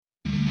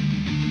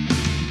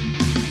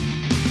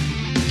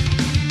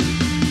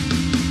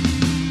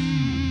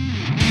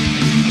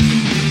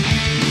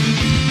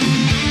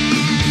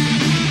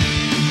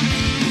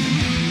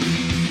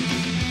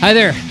Hi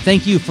there.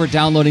 Thank you for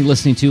downloading,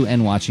 listening to,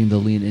 and watching the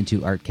Lean Into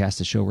Artcast,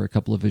 a show where a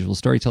couple of visual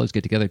storytellers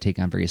get together, take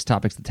on various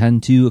topics that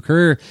tend to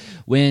occur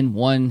when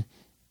one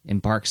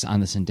embarks on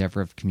this endeavor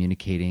of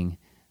communicating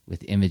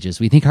with images.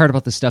 We think hard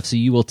about this stuff, so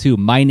you will too.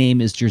 My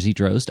name is Jersey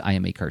Drozd. I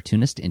am a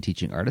cartoonist and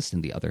teaching artist,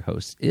 and the other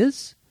host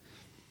is...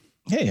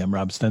 Hey, I'm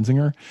Rob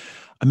Stenzinger.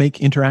 I make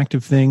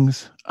interactive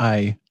things.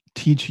 I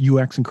teach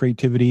UX and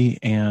creativity,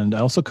 and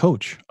I also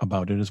coach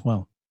about it as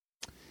well.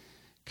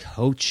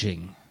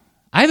 Coaching.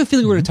 I have a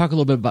feeling we're going to talk a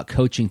little bit about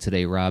coaching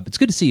today, Rob. It's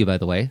good to see you, by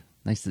the way.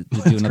 Nice to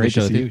do another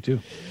show with you too.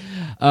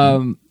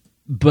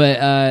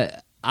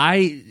 But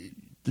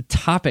the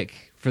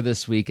topic for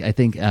this week, I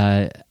think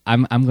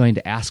I'm going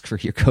to ask for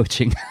your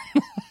coaching.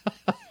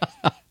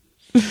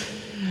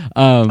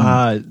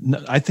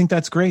 I think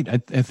that's great. I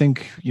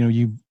think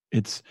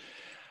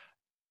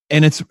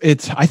I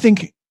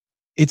think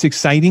it's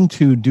exciting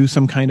to do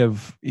some kind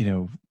of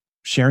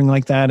sharing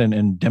like that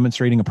and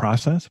demonstrating a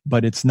process,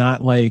 but it's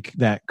not like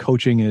that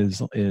coaching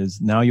is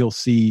now you'll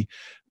see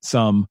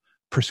some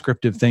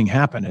prescriptive thing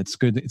happen. It's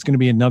good. It's going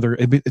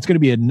to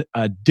be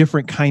a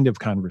different kind of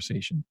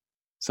conversation.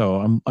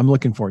 So I'm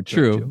looking forward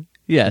to it too.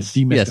 Yes.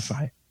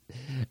 Demystify. Yes.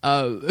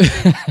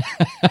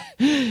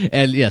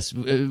 And yes,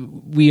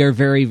 we are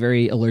very,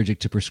 very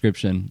allergic to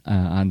prescription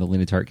on the Lean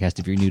Into Artcast.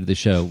 If you're new to the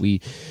show, we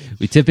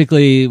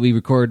typically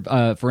record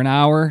for an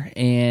hour,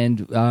 and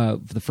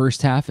the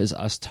first half is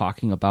us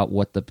talking about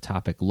what the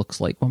topic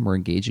looks like when we're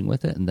engaging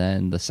with it, and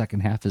then the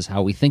second half is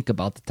how we think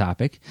about the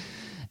topic.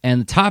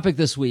 And the topic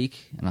this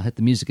week, and I'll hit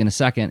the music in a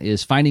second,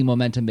 is finding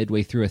momentum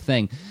midway through a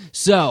thing.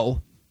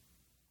 So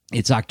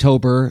it's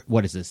October.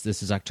 What is this?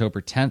 This is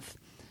October 10th.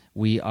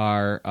 We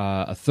are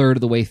a third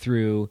of the way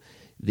through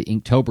the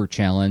Inktober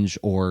challenge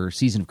or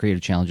season of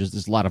creative challenges.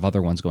 There's a lot of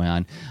other ones going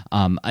on.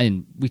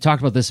 And we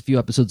talked about this a few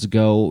episodes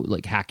ago,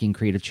 like hacking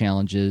creative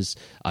challenges.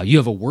 You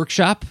have a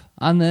workshop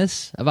on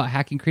this about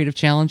hacking creative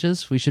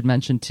challenges. We should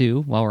mention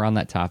too, while we're on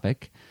that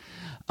topic,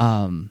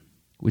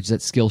 which is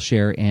at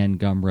Skillshare and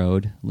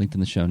Gumroad, linked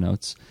in the show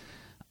notes.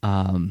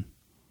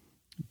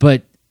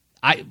 But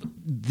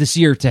this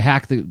year to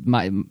hack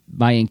my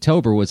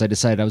Inktober was I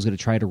decided I was going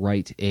to try to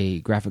write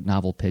and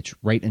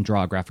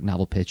draw a graphic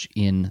novel pitch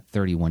in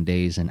 31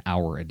 days, an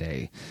hour a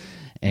day.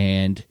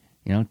 And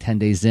 10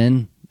 days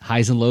in,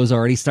 highs and lows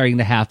already starting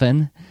to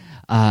happen,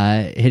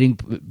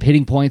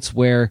 hitting points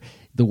where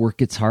the work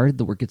gets hard,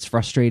 the work gets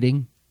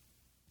frustrating,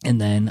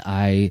 and then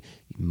I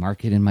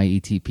mark it in my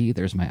ETP.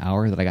 There's my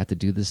hour that I got to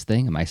do this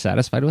thing. Am I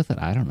satisfied with it?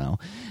 I don't know.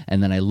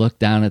 And then I look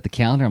down at the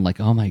calendar. I'm like,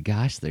 oh my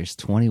gosh, there's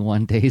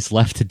 21 days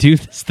left to do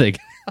this thing.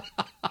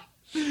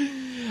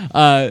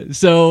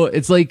 So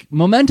it's like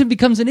momentum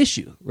becomes an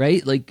issue,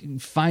 right? Like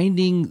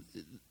finding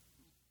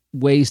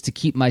ways to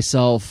keep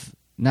myself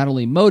not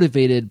only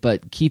motivated,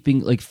 but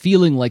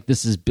feeling like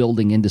this is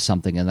building into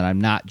something and that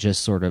I'm not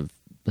just sort of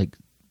like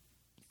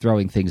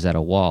throwing things at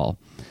a wall.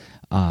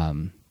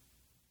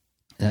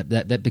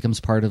 That becomes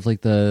part of like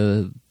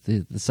the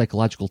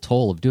psychological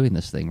toll of doing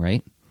this thing,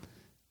 right?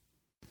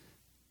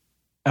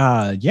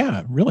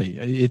 Yeah,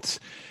 really.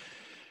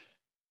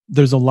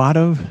 There's a lot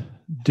of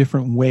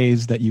different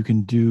ways that you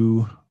can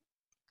do,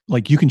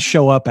 like you can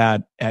show up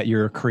at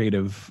your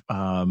creative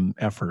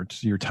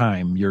efforts, your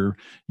time, your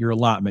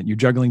allotment. You're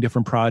juggling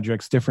different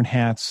projects, different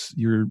hats,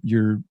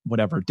 your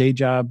whatever, day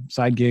job,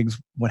 side gigs,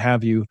 what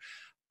have you.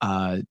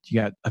 You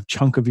got a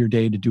chunk of your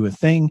day to do a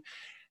thing.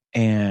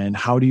 And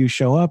how do you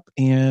show up?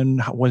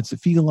 And what does it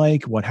feel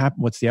like? What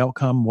happened? What's the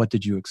outcome? What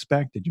did you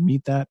expect? Did you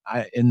meet that?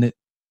 And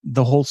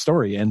the whole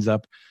story ends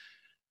up,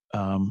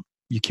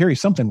 you carry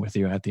something with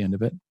you at the end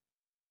of it.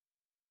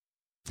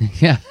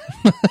 Yeah.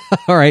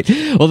 All right.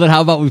 Well, then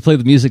how about we play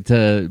the music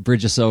to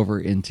bridge us over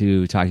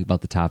into talking about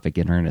the topic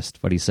in earnest?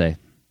 What do you say?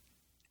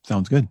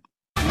 Sounds good.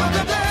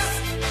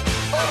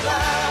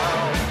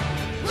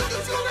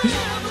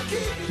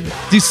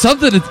 Do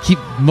something to keep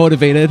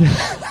motivated.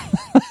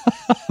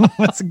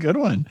 That's a good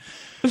one.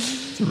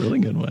 It's a really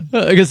good one.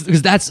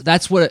 Because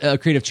that's what a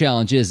creative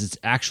challenge is. It's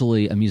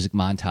actually a music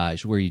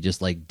montage where you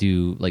just like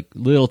do like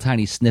little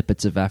tiny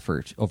snippets of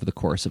effort over the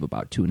course of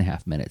about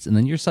 2.5 minutes, and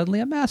then you're suddenly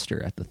a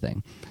master at the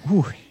thing.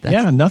 Ooh,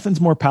 yeah,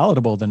 nothing's more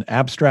palatable than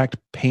abstract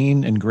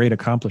pain and great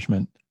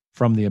accomplishment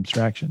from the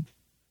abstraction.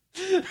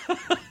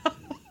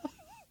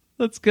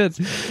 That's good.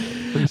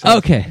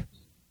 Okay,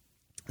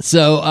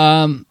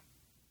 so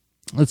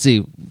let's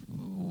see.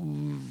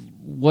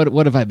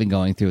 What have I been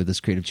going through with this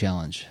creative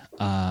challenge?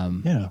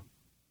 There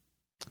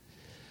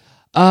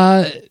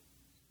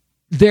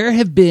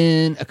have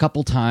been a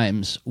couple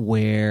times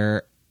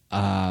where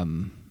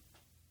I'm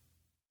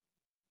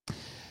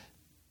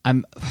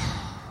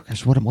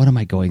what am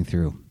I going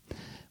through?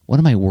 What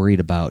am I worried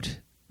about?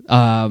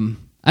 I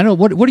don't know.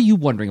 What are you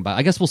wondering about?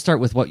 I guess we'll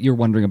start with what you're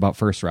wondering about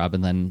first, Rob,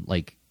 and then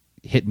like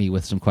hit me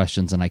with some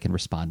questions and I can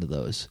respond to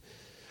those.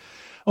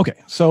 Okay.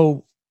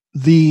 So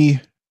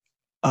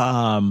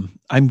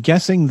I'm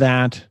guessing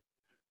that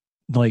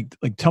like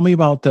tell me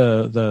about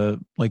the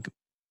like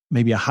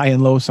maybe a high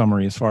and low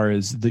summary as far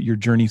as your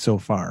journey so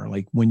far.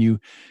 Like when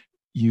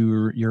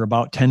you're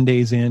about 10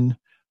 days in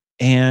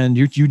and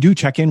you do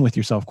check in with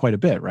yourself quite a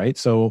bit, right?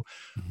 So,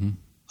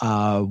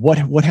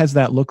 what has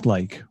that looked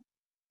like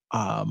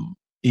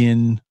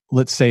in,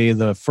 let's say,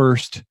 the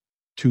first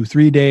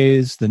 2-3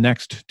 days, the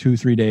next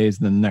 2-3 days,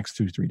 then the next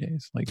 2-3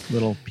 days, like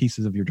little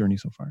pieces of your journey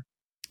so far?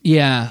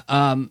 Yeah.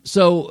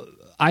 So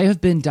I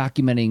have been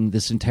documenting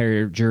this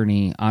entire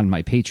journey on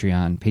my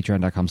Patreon,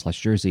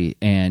 patreon.com/Jersey.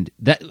 And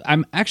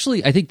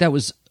I think that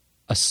was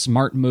a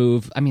smart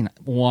move. I mean,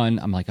 one,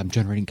 I'm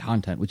generating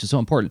content, which is so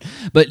important,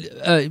 but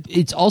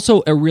it's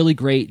also a really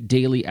great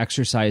daily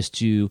exercise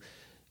to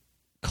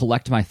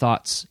collect my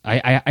thoughts.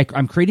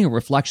 I'm creating a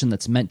reflection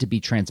that's meant to be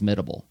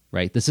transmittable,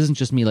 right? This isn't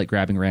just me like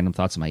grabbing random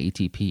thoughts on my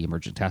ETP,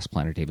 Emergent Task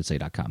Planner,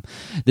 davidsay.com.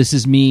 This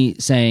is me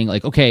saying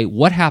like, okay,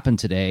 what happened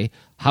today?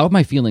 How am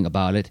I feeling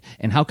about it?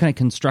 And how can I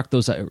construct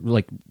those,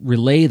 like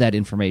relay that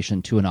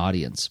information to an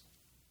audience?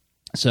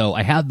 So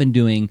I have been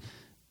doing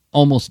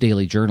almost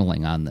daily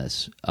journaling on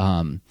this.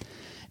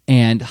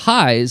 And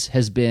highs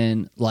has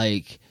been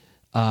like,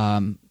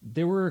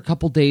 there were a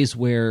couple days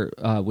where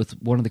with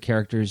one of the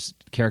character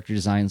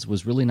designs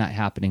was really not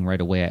happening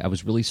right away. I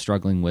was really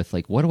struggling with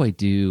like, what do I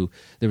do?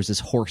 There was this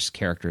horse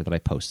character that I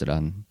posted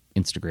on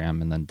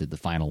Instagram and then did the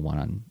final one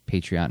on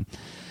Patreon.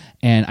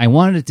 And I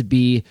wanted it to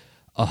be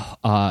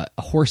a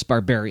horse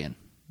barbarian.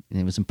 And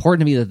it was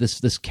important to me that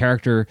this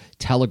character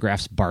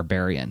telegraphs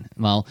barbarian.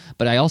 Well,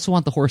 but I also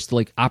want the horse to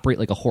like operate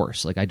like a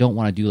horse. Like I don't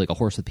want to do like a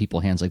horse with people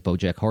hands like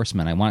BoJack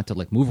Horseman. I want it to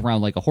like move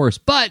around like a horse,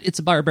 but it's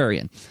a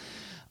barbarian.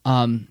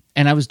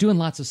 And I was doing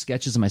lots of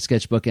sketches in my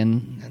sketchbook,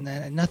 and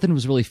nothing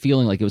was really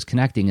feeling like it was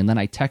connecting. And then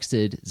I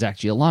texted Zach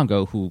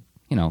Gialongo, who,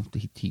 you know,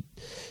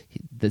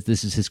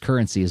 this is his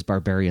currency, is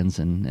barbarians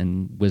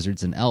and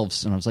wizards and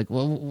elves. And I was like,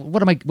 well,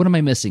 what am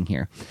I missing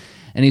here?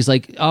 And he's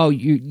like, oh,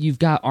 you've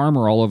got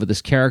armor all over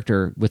this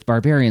character. With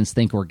barbarians,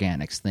 think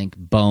organics, think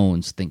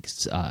bones, think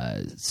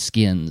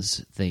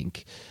skins,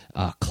 think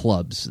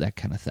clubs, that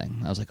kind of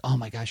thing. I was like, oh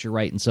my gosh, you're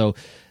right. And so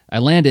I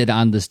landed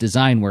on this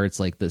design where it's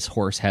like this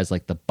horse has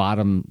like the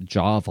bottom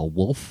jaw of a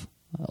wolf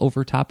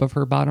over top of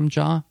her bottom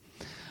jaw.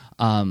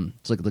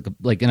 It's like,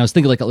 and I was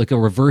thinking like a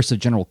reverse of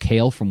General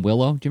Kale from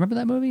Willow. Do you remember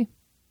that movie?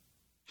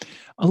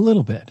 A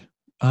little bit.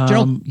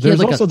 There's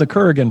like also the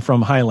Kurgan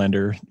from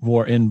Highlander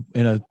wore in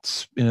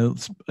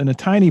a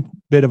tiny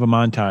bit of a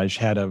montage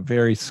had a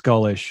very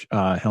skullish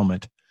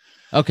helmet.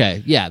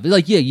 Okay, yeah,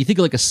 you think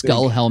of like a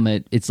skull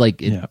helmet. It's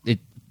like it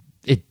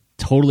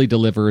totally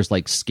delivers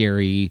like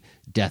scary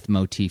death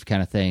motif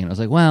kind of thing. And I was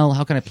like, well,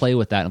 how can I play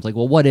with that? And I was like,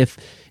 well, what if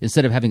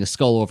instead of having a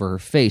skull over her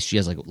face, she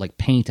has like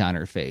paint on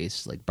her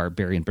face, like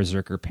barbarian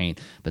berserker paint,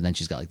 but then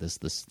she's got like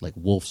this like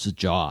wolf's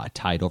jaw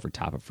tied over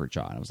top of her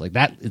jaw. And I was like,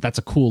 that's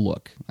a cool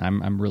look.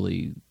 I'm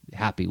really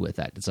happy with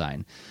that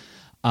design.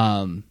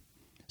 So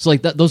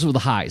like those were the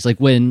highs. Like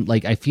when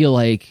like I feel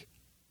like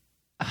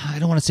I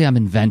don't want to say I'm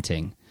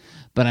inventing,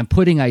 but I'm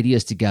putting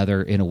ideas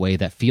together in a way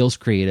that feels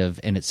creative,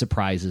 and it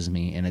surprises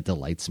me and it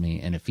delights me,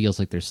 and it feels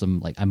like there's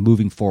some like I'm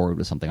moving forward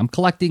with something. I'm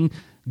collecting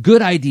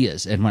good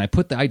ideas, and when I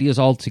put the ideas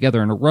all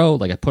together in a row,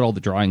 like I put all the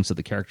drawings of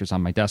the characters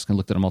on my desk and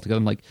looked at them all together,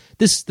 I'm like,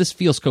 this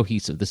feels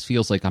cohesive. This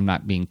feels like I'm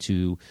not being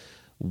too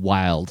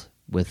wild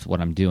with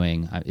what I'm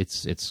doing.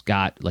 It's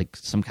got like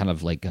some kind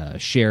of like a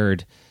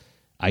shared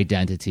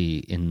identity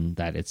in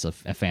that it's a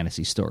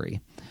fantasy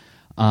story.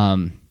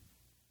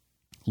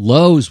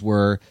 Lows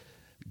were,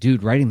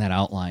 dude, writing that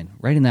outline,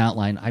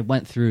 I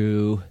went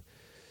through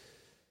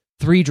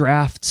 3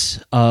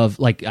 drafts of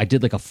like, I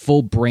did like a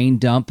full brain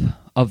dump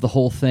of the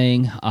whole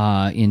thing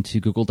into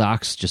Google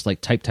Docs, just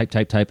like type.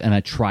 And I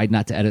tried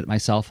not to edit it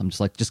myself. I'm just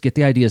like, just get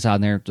the ideas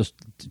out there. Just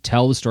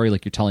tell the story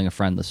like you're telling a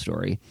friend the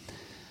story.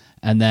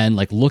 And then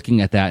like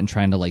looking at that and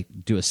trying to like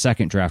do a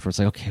second draft where it's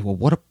like, okay,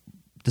 well,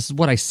 this is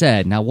what I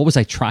said. Now, what was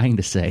I trying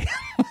to say?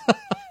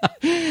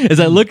 As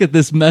I look at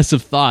this mess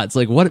of thoughts,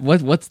 like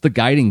what's the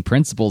guiding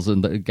principles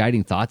and the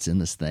guiding thoughts in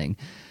this thing?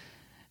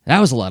 That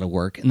was a lot of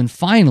work. And then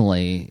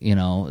finally, you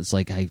know, it's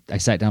like I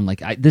sat down,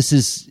 like this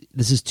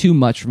is too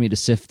much for me to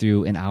sift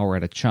through an hour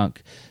at a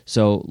chunk.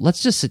 So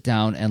let's just sit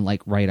down and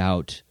like write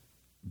out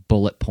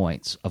bullet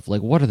points of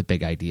like what are the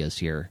big ideas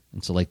here.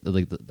 And so like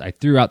I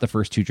threw out the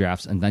first 2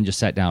 drafts and then just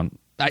sat down.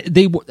 I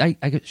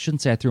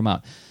shouldn't say I threw them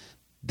out.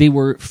 They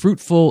were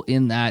fruitful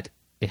in that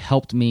it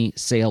helped me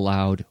say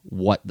aloud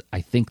what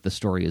I think the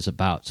story is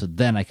about. So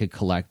then I could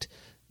collect,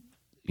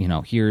 you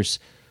know, here's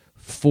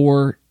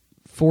four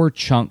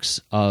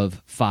chunks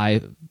of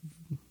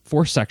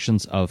 4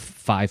 sections of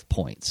 5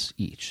 points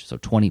each. So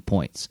 20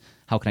 points.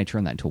 How can I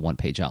turn that into a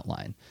 1-page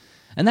outline?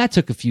 And that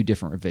took a few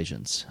different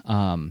revisions.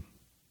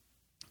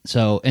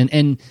 So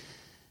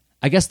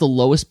I guess the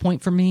lowest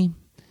point for me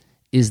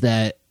is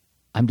that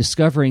I'm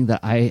discovering that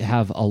I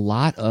have a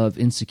lot of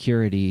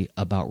insecurity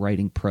about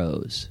writing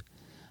prose.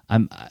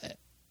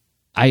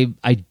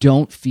 I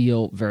don't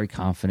feel very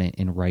confident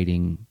in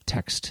writing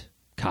text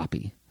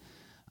copy.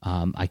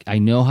 I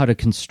know how to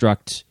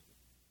construct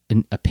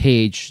a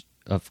page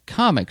of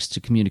comics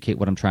to communicate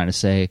what I'm trying to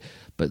say,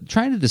 but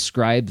trying to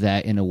describe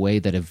that in a way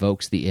that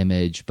evokes the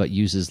image but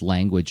uses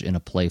language in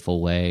a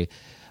playful way,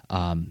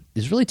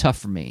 is really tough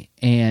for me.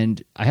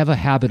 And I have a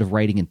habit of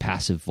writing in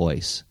passive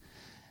voice.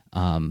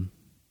 And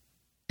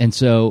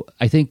so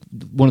I think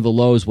one of the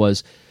lows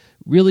was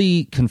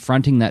really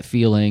confronting that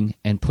feeling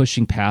and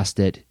pushing past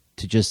it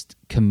to just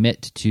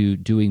commit to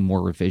doing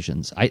more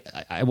revisions.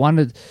 I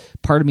wanted,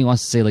 part of me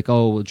wants to say like,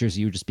 oh, well,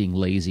 Jersey, you were just being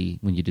lazy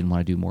when you didn't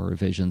want to do more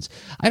revisions.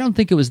 I don't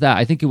think it was that.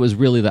 I think it was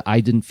really that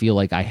I didn't feel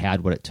like I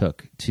had what it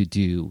took to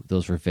do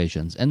those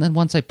revisions. And then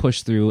once I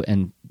pushed through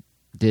and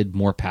did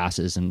more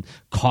passes and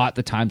caught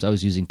the times I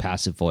was using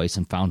passive voice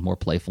and found more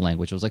playful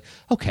language, I was like,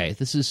 okay,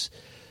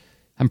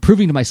 I'm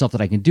proving to myself that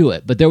I can do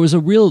it. But there was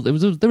a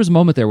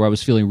moment there where I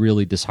was feeling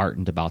really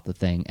disheartened about the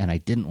thing and I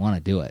didn't want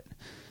to do it.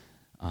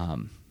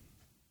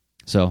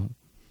 So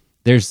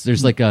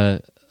there's like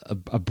a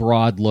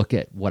broad look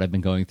at what I've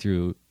been going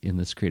through in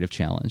this creative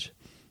challenge.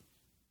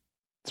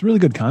 It's really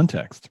good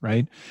context,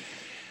 right?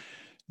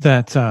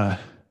 That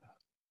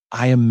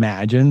I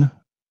imagine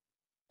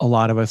a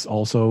lot of us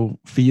also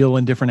feel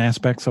in different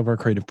aspects of our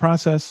creative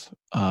process.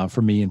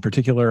 For me in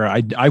particular,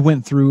 I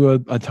went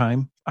through a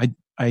time. I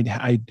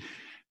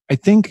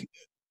think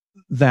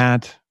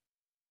that,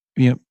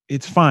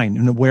 it's fine.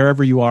 And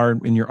wherever you are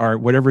in your art,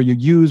 whatever you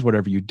use,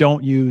 whatever you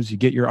don't use, you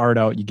get your art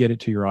out, you get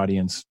it to your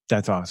audience.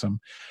 That's awesome.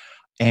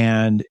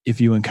 And if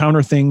you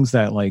encounter things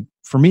that, like,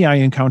 for me, I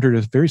encountered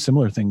a very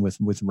similar thing with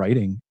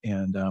writing.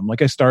 And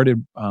like I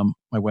started my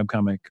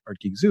webcomic Art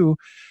Geek Zoo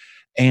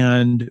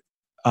and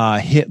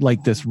hit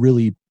like this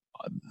really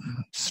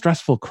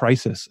stressful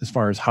crisis as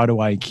far as how do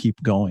I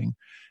keep going.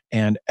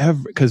 And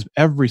because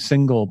every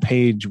single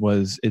page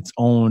was its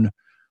own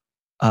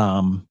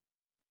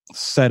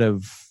set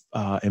of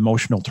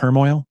emotional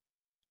turmoil.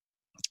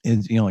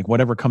 Is, like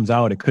whatever comes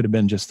out, it could have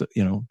been just,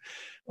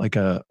 like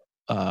a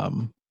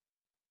kind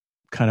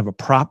of a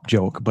prop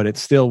joke, but it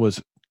still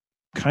was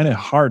kind of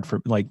hard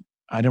for, like,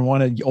 I didn't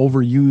want to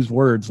overuse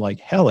words like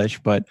hellish,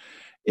 but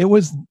it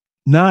was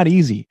not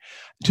easy,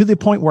 to the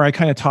point where I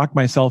kind of talked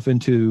myself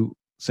into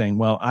saying,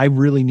 well, I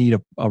really need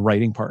a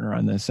writing partner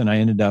on this. And I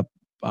ended up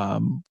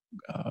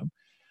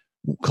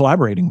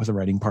collaborating with a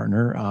writing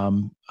partner,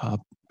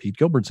 Pete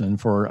Gilbertson,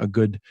 for a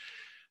good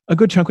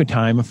chunk of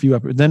time,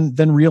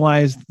 then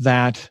realized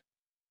that,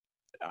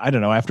 I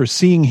don't know, after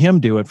seeing him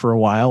do it for a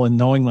while and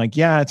knowing like,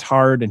 yeah, it's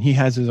hard and he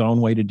has his own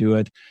way to do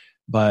it.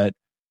 But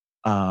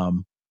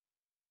now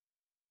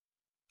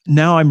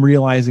I'm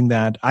realizing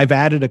that I've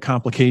added a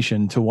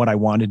complication to what I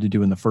wanted to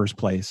do in the first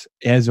place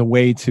as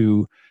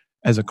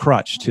a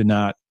crutch to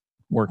not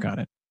work on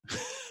it,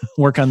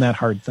 work on that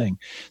hard thing.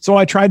 So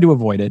I tried to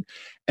avoid it,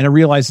 and I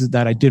realized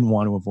that I didn't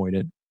want to avoid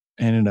it.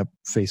 I ended up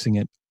facing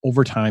it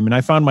over time, and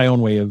I found my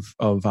own way of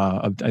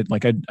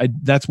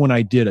that's when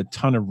I did a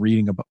ton of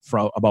reading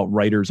about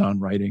writers on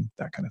writing,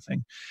 that kind of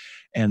thing,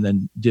 and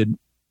then did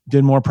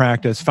more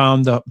practice.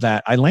 Found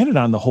that I landed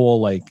on the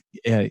whole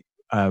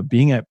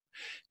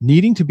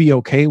needing to be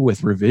okay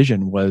with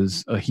revision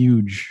was a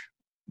huge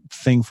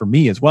thing for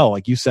me as well.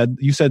 Like you said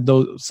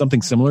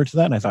something similar to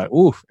that, and I thought,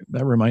 ooh,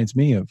 that reminds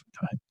me of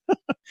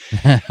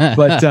time.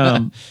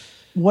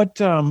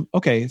 But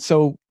okay,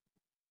 so.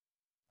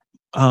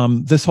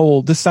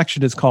 This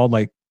section is called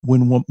like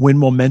when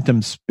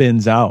momentum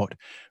spins out.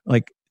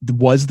 Like,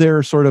 was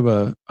there sort of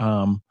a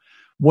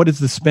what does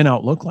the spin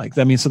out look like?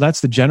 I mean, so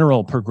that's the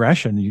general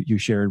progression you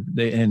shared.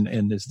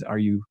 And are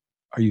you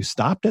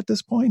stopped at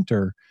this point,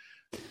 or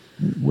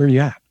where are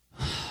you at?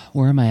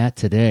 Where am I at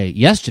today?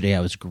 Yesterday I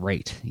was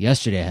great.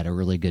 Yesterday I had a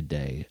really good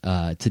day.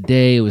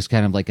 Today it was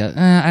kind of like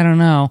I don't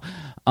know.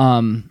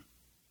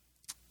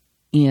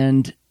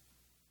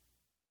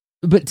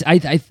 But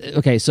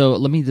okay, so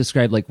let me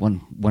describe like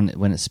when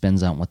it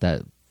spins out, what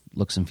that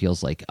looks and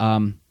feels like.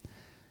 I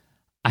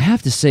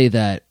have to say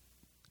that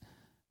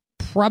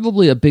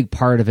probably a big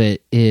part of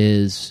it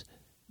is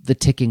the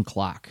ticking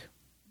clock.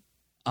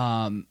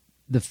 The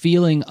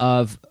feeling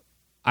of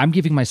I'm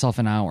giving myself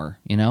an hour,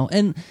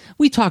 and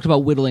we talked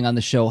about whittling on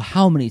the show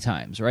how many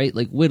times, right?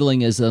 Like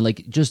whittling is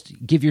like just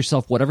give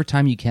yourself whatever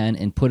time you can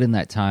and put in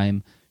that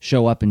time,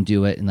 show up and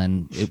do it, and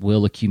then it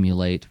will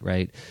accumulate,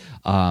 right?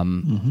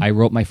 I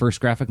wrote my first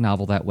graphic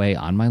novel that way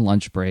on my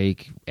lunch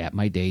break at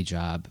my day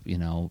job,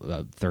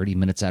 30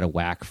 minutes out of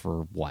whack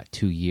for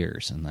 2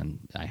 years. And then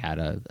I had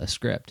a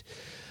script.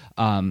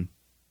 And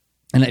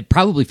it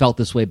probably felt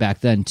this way back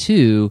then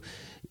too,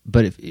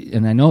 but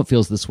and I know it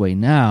feels this way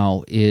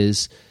now,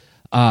 is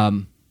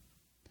when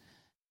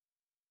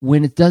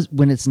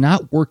it's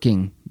not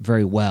working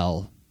very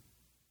well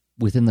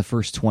within the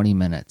first 20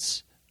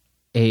 minutes,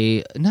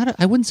 I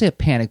wouldn't say a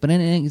panic, but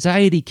an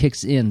anxiety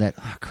kicks in that,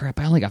 oh, crap,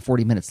 I only got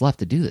 40 minutes left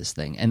to do this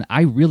thing, and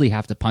I really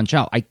have to punch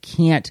out. I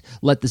can't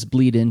let this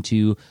bleed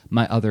into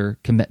my other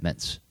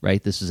commitments,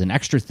 right? This is an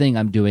extra thing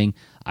I'm doing.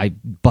 I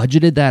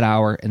budgeted that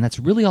hour, and that's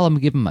really all I'm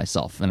giving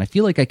myself, and I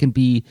feel like I can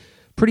be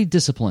pretty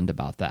disciplined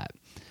about that.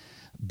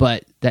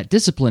 But that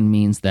discipline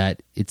means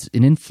that it's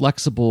an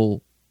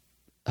inflexible,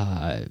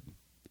 end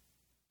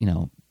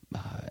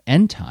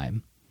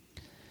time,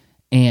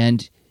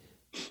 and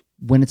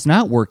when it's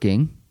not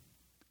working,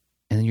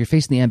 and then you're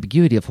facing the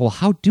ambiguity of, well,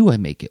 how do I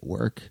make it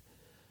work?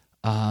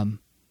 And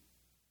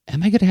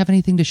am I going to have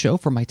anything to show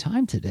for my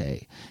time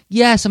today?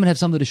 Yes, I'm going to have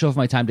something to show for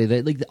my time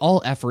today. Like,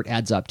 all effort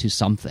adds up to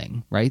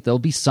something, right? There'll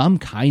be some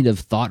kind of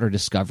thought or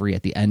discovery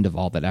at the end of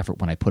all that effort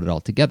when I put it all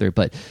together.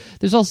 But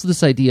there's also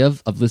this idea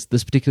of this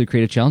particular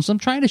creative challenge. So I'm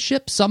trying to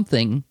ship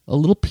something, a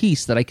little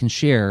piece that I can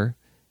share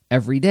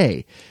every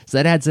day. So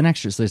that adds an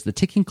extra. So there's the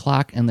ticking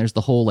clock, and there's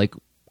the whole, like,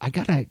 I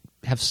got to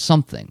have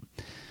something.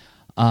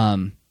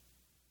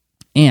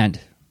 And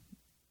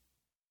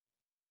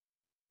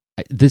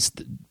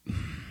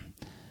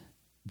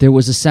there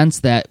was a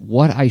sense that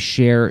what I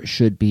share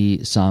should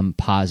be some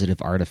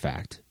positive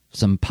artifact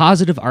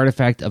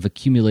of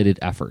accumulated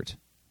effort,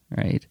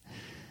 right?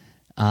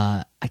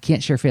 I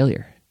can't share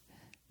failure.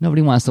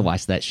 Nobody wants to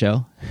watch that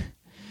show.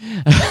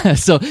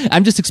 So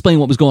I'm just explaining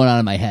what was going on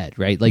in my head,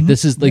 right? Like,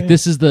 this is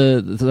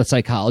the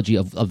psychology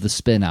of the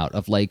spin out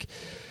of, like,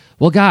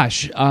 well,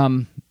 gosh, it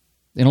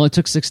only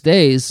took 6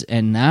 days,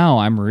 and now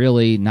I'm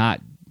really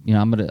not,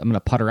 I'm gonna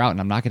putter out, and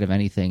I'm not gonna have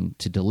anything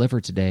to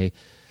deliver today.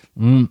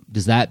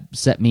 Does that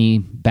set me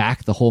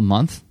back the whole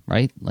month,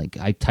 right? Like,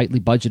 I tightly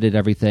budgeted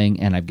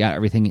everything, and I've got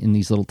everything in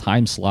these little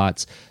time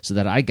slots so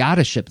that I got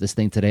to ship this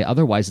thing today.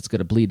 Otherwise, it's going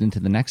to bleed into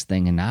the next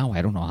thing, and now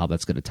I don't know how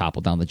that's going to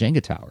topple down the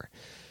Jenga tower.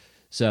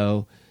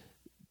 So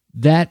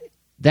that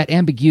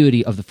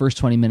ambiguity of the first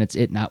 20 minutes,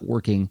 it not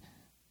working,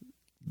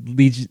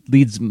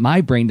 leads my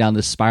brain down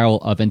this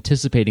spiral of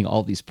anticipating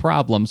all these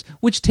problems,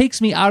 which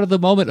takes me out of the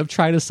moment of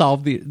trying to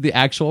solve the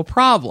actual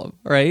problem,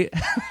 right?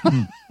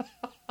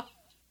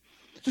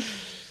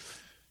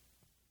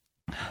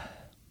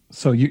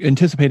 So you're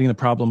anticipating the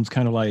problems,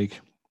 kind of like,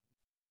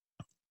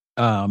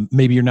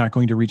 maybe you're not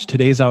going to reach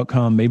today's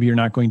outcome. Maybe you're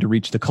not going to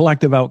reach the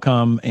collective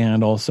outcome.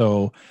 And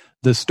also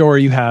the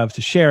story you have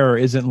to share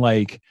isn't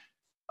like,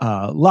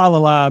 la la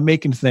la,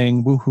 making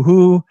thing, woo hoo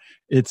hoo.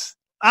 It's,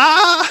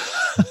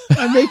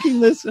 I'm making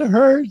this, it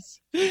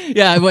hurts.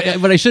 Yeah,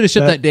 what I should have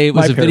shipped that day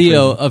was a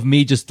video of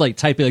me just, like,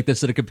 typing like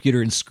this at a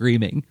computer and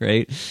screaming,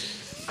 right?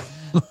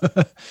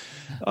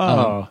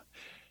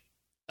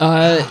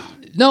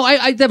 No,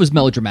 I that was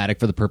melodramatic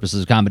for the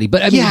purposes of comedy,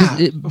 but I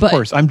mean, of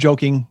course, I'm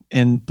joking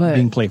and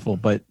being playful,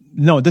 but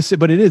no,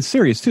 but it is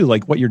serious too,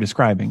 like what you're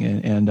describing,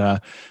 and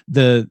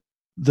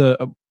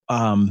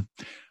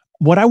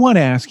what I want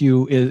to ask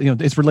you is,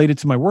 it's related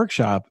to my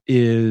workshop.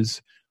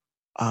 Is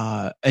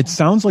it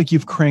sounds like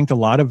you've cranked a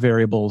lot of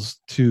variables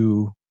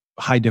to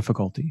high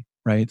difficulty,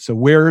 right? So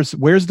where's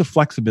the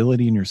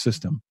flexibility in your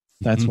system?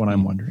 That's what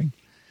I'm wondering.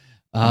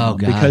 Oh,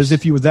 gosh. Because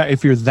if you're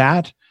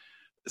that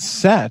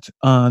set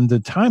on the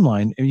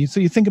timeline, and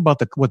so you think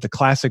about what the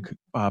classic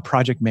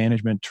project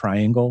management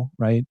triangle,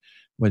 right?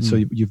 So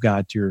you've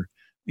got your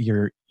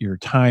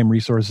time,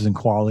 resources, and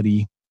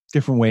quality.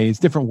 Different ways,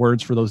 different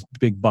words for those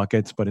big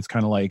buckets, but it's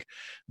kind of like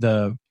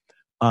the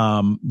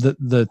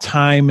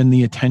time and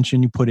the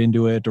attention you put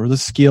into it, or the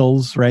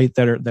skills, right,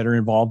 that are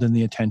involved in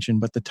the attention,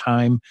 but the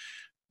time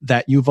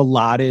that you've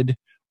allotted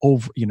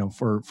over,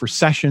 for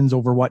sessions,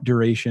 over what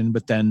duration,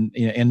 but then,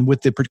 and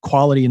with the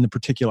quality and the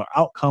particular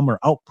outcome or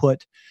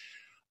output.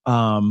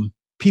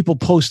 People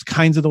post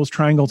kinds of those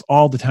triangles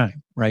all the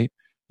time, right?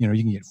 You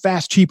can get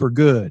fast, cheap, or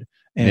good.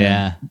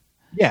 And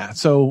yeah.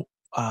 So,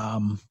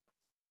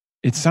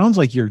 it sounds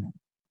like you're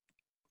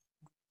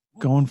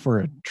going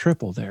for a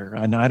triple there,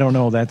 and I don't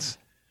know.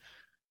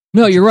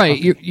 No, you're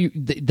right.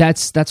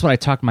 That's what I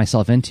talked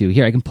myself into.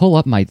 Here, I can pull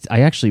up I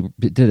actually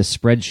did a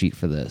spreadsheet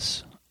for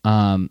this.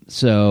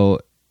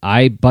 So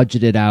I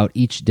budgeted out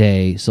each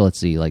day. So let's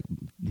see,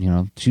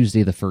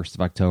 Tuesday, the 1st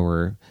of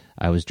October,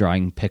 I was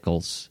drawing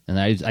pickles, and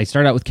I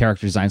started out with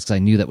character designs because I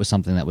knew that was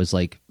something that was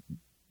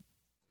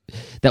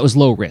that was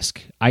low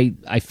risk.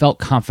 I felt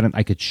confident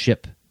I could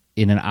ship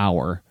in an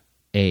hour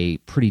a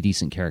pretty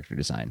decent character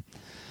design.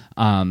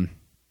 And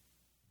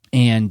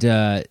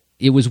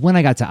it was when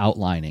I got to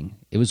outlining.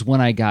 It was when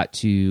I got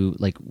to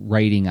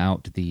writing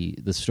out the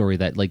story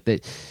that like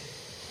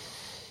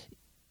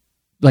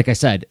I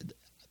said,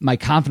 my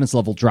confidence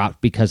level dropped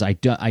because I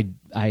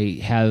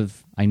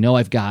know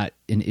I've got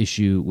an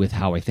issue with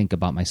how I think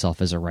about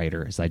myself as a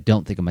writer, is I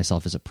don't think of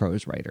myself as a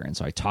prose writer. And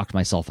so I talked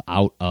myself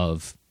out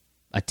of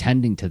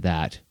attending to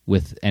that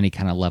with any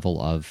kind of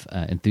level of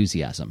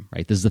enthusiasm,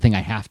 right? This is the thing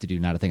I have to do,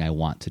 not a thing I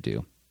want to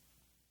do.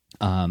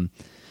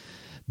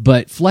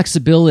 But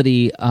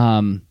flexibility,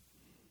 no,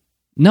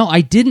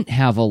 I didn't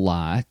have a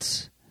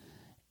lot.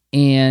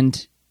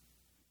 And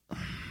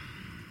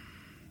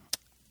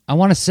I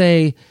want to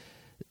say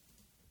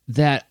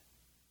that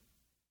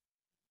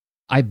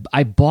I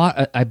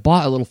bought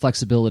a little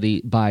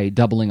flexibility by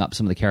doubling up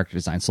some of the character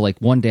design. So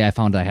one day I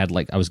found I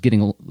was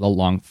getting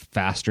along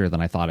faster than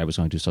I thought I was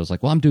going to. So I was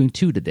like, well, I'm doing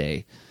 2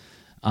 today.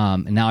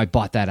 And now I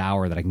bought that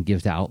hour that I can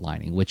give to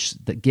outlining, which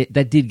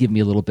that did give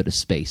me a little bit of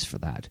space for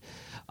that.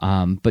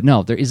 But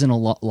no, there isn't a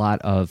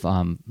lot of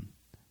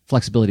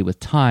flexibility with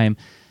time.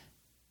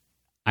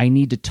 I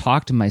need to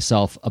talk to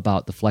myself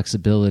about the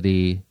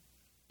flexibility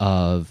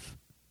of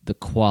the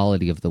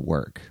quality of the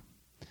work,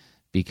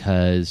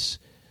 because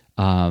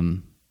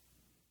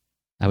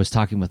I was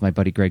talking with my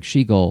buddy Greg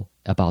Schiegel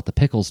about the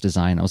pickles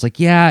design. I was like,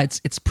 yeah,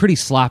 it's pretty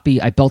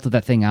sloppy. I belted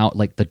that thing out,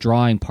 like the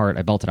drawing part,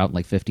 I belted out in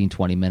like 15,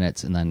 20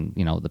 minutes. And then,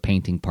 the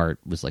painting part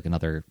was like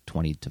another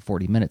 20 to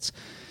 40 minutes.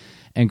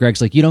 And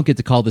Greg's like, you don't get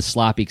to call this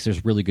sloppy because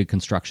there's really good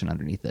construction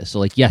underneath this. So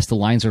like, yes, the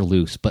lines are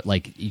loose, but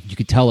like you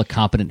could tell a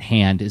competent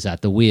hand is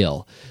at the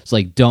wheel. It's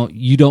like,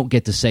 you don't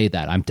get to say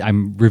that.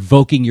 I'm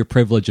revoking your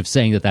privilege of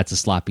saying that that's a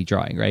sloppy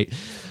drawing, right?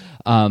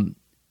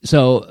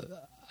 So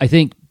I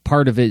think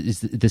part of it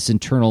is this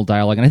internal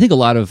dialogue. And I think a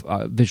lot of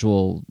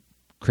visual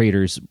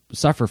creators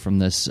suffer from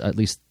this, at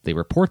least they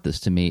report this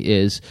to me,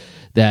 is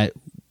that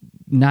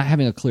not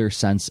having a clear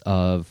sense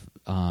of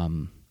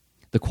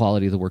the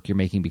quality of the work you're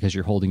making because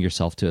you're holding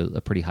yourself to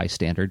a pretty high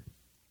standard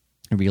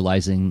and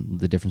realizing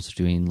the difference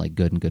between like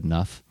good and good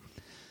enough.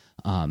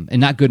 And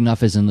not good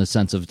enough is in the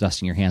sense of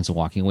dusting your hands and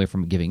walking away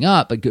from giving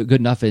up, but good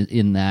enough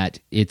in that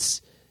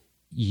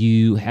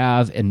you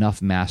have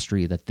enough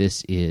mastery that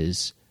this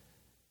is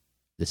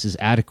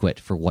adequate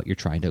for what you're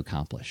trying to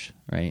accomplish,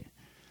 right?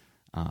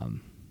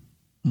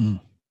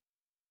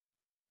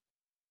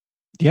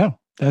 Yeah,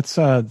 that's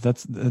a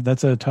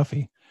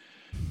toughie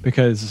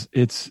because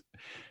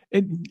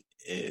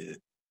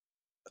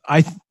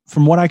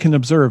from what I can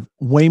observe,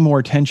 way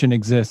more tension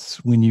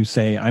exists when you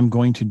say, I'm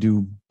going to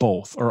do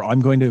both, or I'm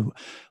going to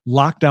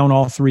lock down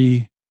all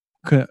three,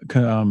 the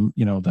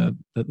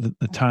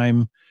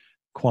time,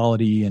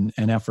 quality, and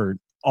effort.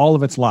 All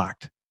of it's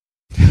locked.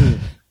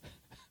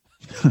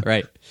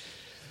 Right.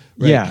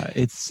 Yeah.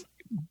 It's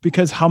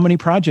because how many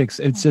projects,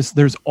 it's just,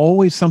 there's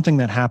always something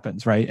that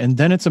happens. Right. And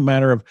then it's a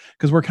matter of,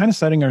 because we're kind of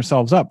setting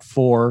ourselves up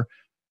for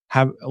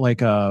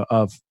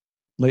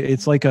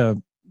it's like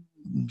a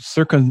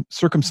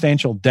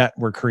circumstantial debt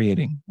we're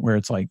creating, where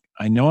it's like,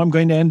 I know I'm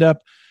going to end up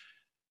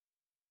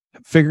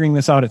figuring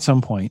this out at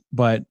some point,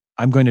 but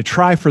I'm going to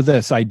try for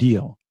this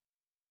ideal.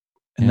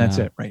 And that's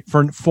it, right?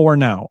 For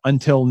now,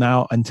 until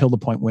the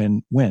point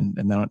when,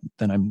 and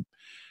then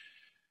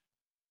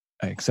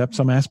I accept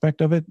some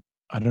aspect of it.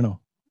 I don't know.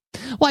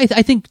 Well,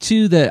 I think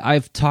too that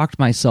I've talked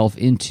myself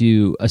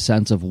into a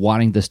sense of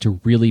wanting this to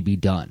really be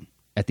done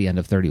at the end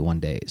of 31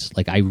 days.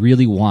 Like I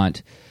really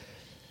want,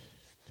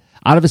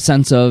 out of a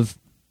sense of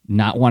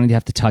not wanting to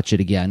have to touch it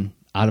again,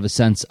 out of a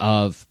sense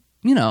of,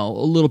 a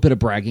little bit of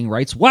bragging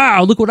rights.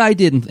 Wow, look what I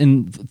did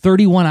in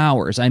 31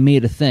 hours. I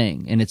made a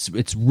thing and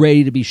it's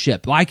ready to be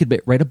shipped. Well, I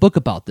could write a book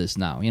about this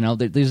now.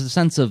 There's a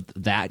sense of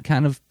that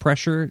kind of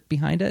pressure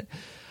behind it.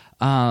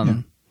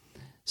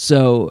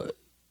 So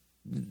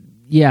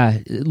yeah,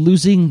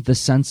 losing the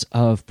sense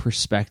of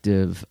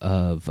perspective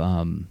of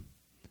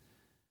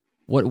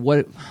what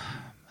am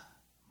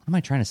I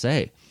trying to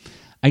say?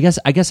 I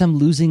guess I'm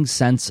losing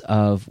sense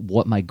of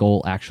what my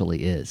goal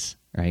actually is,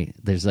 right?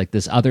 There's like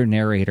this other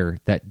narrator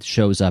that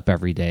shows up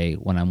every day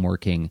when I'm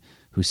working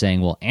who's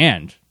saying, well,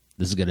 and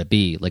this is going to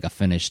be like a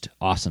finished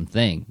awesome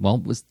thing. Well,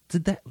 was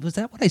that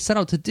what I set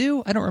out to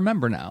do? I don't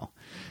remember now,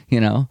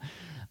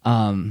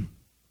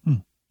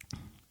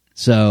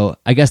 So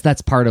I guess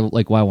that's part of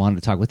like why I wanted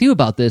to talk with you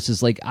about this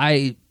is like,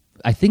 I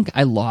think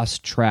I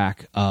lost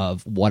track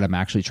of what I'm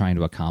actually trying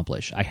to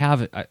accomplish. I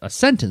have a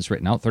sentence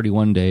written out,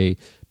 31-day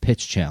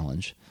pitch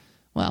challenge.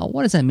 Well,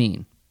 what does that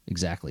mean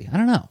exactly? I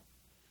don't know.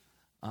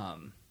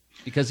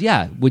 Because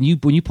yeah, when you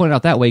point it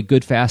out that way,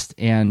 good, fast,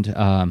 and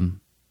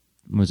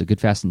was it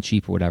good, fast, and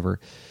cheap or whatever?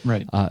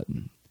 Right.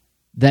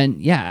 Then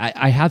yeah,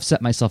 I have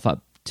set myself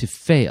up to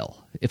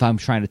fail if I'm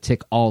trying to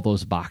tick all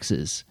those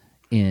boxes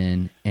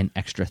in an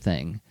extra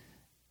thing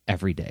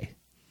every day.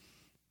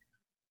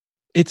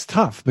 It's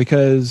tough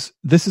because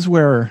this is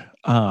where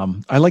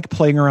I like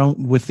playing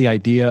around with the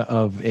idea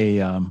of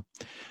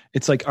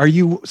it's like, are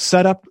you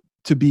set up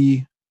to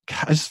be,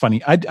 it's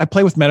funny. I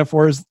play with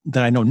metaphors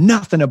that I know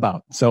nothing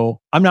about.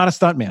 So I'm not a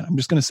stunt man. I'm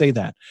just going to say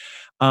that.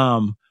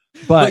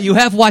 But you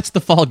have watched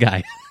The Fall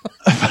Guy.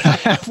 I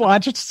have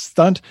watched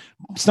stunt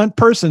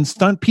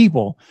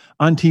people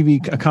on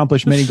TV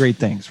accomplish many great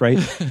things, right?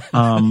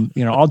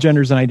 All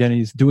genders and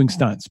identities doing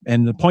stunts.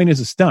 And the point is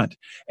a stunt.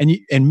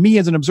 And me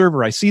as an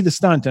observer, I see the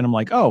stunt and I'm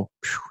like, oh,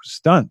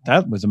 stunt,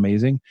 that was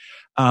amazing.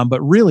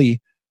 But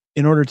really,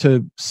 in order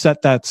to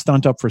set that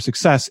stunt up for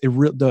success,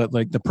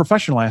 the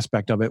professional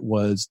aspect of it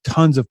was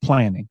tons of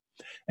planning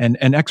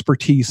and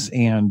expertise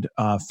and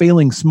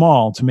failing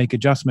small to make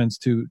adjustments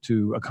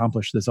to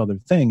accomplish this other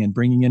thing, and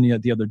bringing in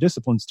the other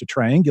disciplines to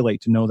triangulate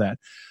to know that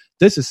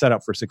this is set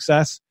up for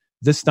success.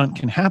 This stunt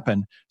can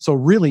happen. So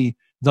really,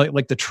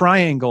 like the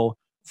triangle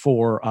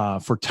for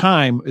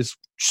time is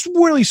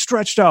really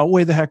stretched out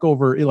way the heck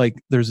over.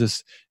 Like there's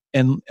this,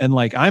 and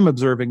like I'm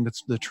observing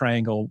that's the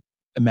triangle,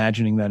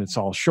 imagining that it's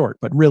all short,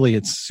 but really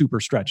it's super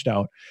stretched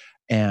out.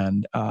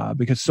 And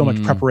because so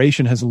much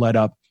preparation has led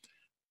up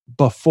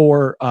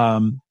before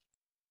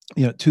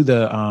to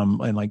the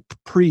and like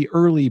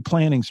early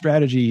planning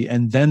strategy,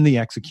 and then the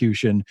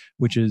execution,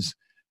 which is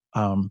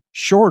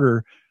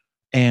shorter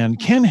and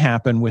can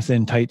happen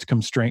within tight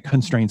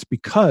constraints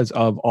because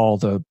of all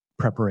the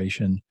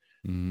preparation.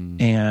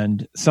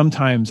 And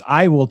sometimes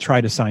I will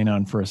try to sign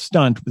on for a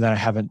stunt that I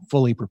haven't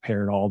fully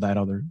prepared all that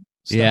other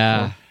stuff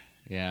for.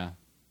 Yeah.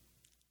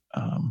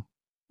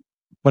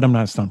 But I'm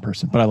not a stunt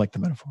person, but I like the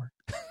metaphor.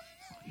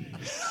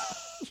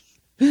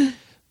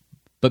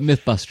 But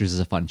Mythbusters is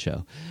a fun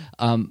show.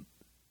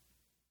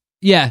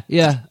 Yeah.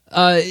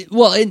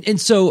 Well,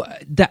 and so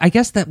I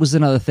guess that was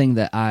another thing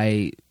that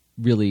I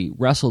really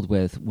wrestled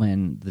with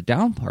when the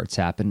down parts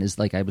happened, is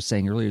like I was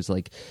saying earlier, is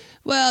like,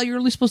 well, you're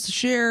only supposed to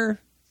share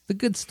the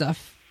good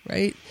stuff,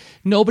 right?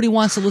 Nobody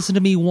wants to listen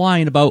to me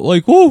whine about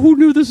like, oh, who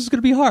knew this was going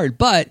to be hard?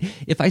 But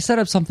if I set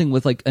up something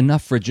with like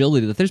enough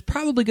fragility that there's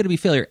probably going to be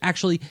failure,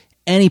 actually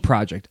any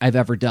project I've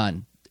ever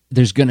done,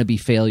 there's going to be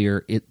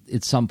failure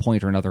at some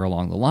point or another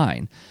along the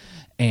line.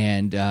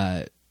 And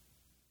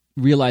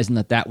realizing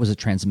that was a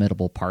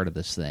transmittable part of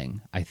this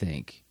thing, I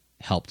think,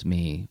 helped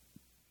me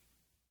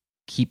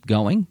keep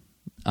going,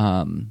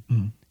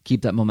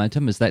 keep that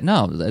momentum. Is that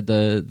no,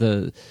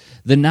 the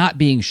not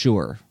being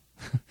sure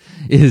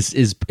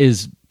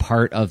is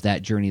part of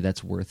that journey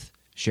that's worth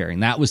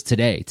sharing. That was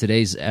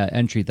today's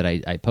entry that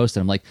I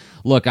posted. I'm like,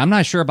 look, I'm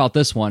not sure about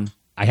this one.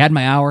 I had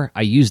my hour,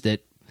 I used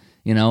it.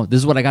 You know, this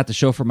is what I got to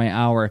show for my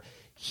hour.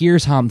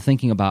 Here's how I'm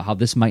thinking about how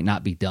this might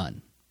not be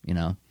done. You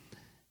know.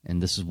 And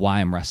this is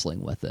why I'm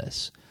wrestling with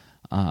this.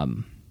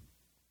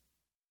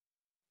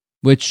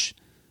 Which,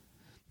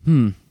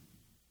 now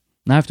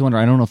I have to wonder,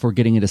 I don't know if we're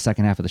getting into the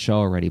second half of the show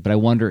already, but I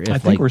wonder if I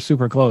think we're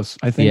super close.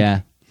 I think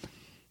yeah.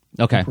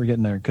 Okay. I think we're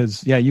getting there.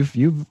 Because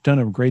you've done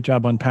a great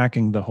job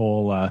unpacking the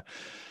whole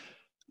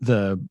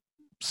the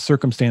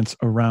circumstance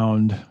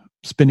around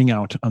spinning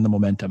out on the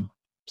momentum.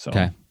 So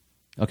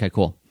Okay,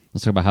 cool.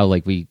 Let's talk about how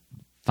like we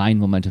find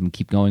momentum and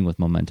keep going with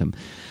momentum.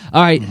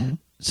 All right. Mm-hmm.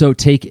 So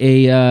take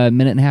a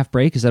minute and a half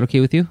break. Is that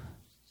okay with you?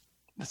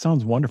 That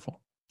sounds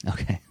wonderful.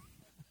 Okay.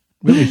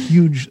 Really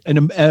huge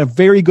and a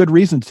very good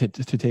reason to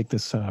take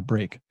this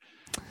break.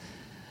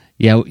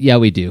 Yeah,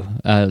 we do.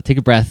 Take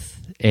a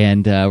breath,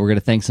 and we're going to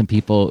thank some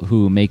people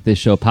who make this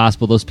show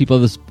possible. Those people,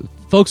 those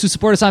folks who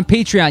support us on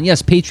Patreon.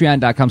 Yes,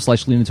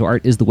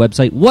 patreon.com/leanintoart is the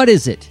website. What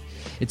is it?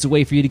 It's a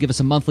way for you to give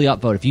us a monthly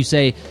upvote. If you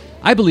say,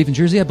 I believe in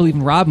Jersey, I believe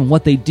in Rob and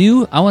what they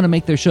do, I want to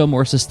make their show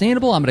more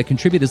sustainable, I'm going to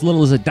contribute as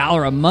little as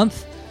 $1 a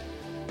month.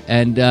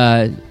 And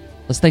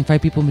let's thank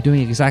 5 people for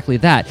doing exactly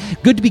that.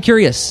 Good to be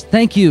curious.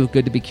 Thank you,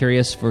 Good to be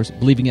curious, for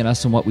believing in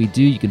us and what we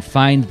do. You can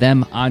find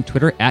them on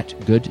Twitter at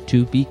Good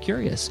to be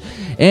Curious.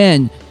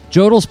 And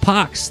Jodels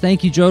Pox.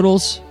 Thank you,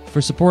 Jodels,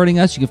 for supporting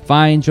us. You can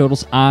find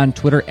Jodels on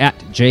Twitter at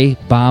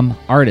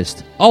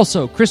JBombArtist.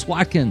 Also, Chris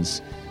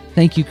Watkins.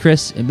 Thank you,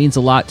 Chris. It means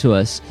a lot to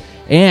us.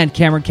 And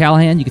Cameron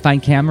Callahan. You can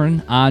find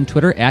Cameron on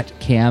Twitter at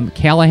Cam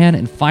Callahan.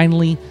 And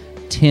finally,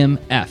 Tim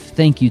F.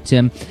 Thank you,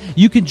 Tim.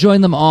 You can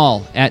join them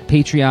all at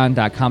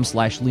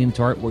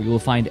patreon.com/leantoart, where you will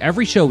find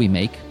every show we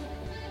make,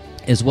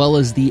 as well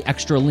as the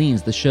extra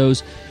leans, the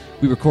shows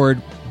we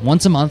record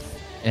once a month,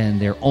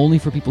 and they're only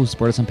for people who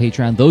support us on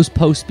Patreon. Those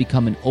posts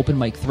become an open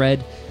mic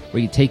thread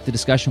where you take the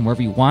discussion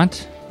wherever you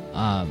want.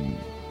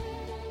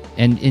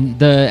 And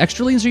the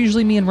extra leans are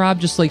usually me and Rob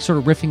just like sort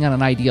of riffing on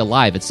an idea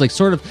live. It's like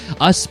sort of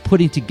us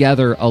putting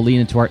together a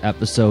Lean Into Art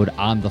episode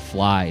on the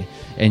fly,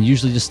 and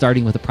usually just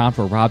starting with a prompt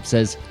where Rob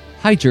says,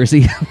 hi,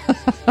 Jersey.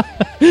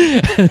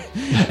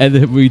 And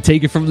then we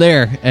take it from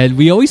there. And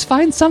we always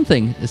find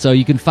something. So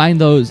you can find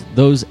those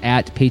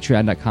at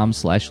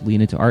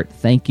patreon.com/leanintoart.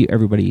 Thank you,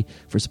 everybody,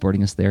 for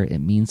supporting us there. It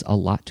means a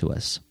lot to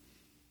us.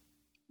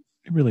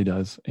 It really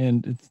does.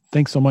 And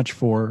thanks so much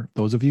for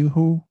those of you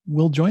who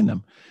will join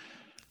them.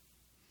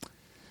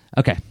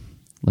 Okay.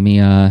 Let me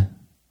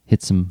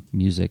hit some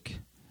music.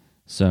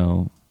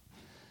 So,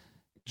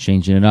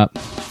 changing it up.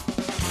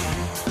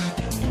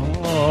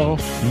 Oh,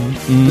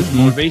 this is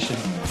motivation.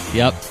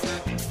 Yep.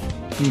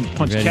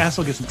 Punch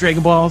Castle, get some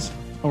Dragon Balls.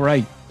 All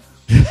right.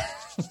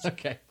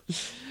 Okay.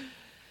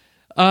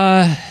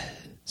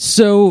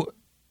 So,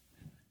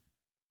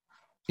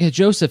 yeah,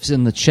 Joseph's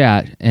in the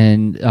chat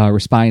and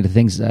responding to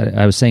things that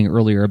I was saying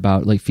earlier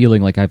about like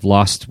feeling like I've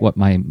lost what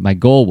my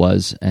goal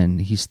was,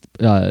 and he's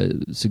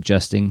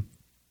suggesting,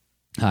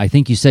 I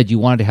think you said you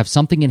wanted to have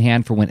something in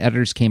hand for when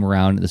editors came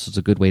around. This was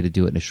a good way to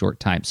do it in a short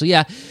time. So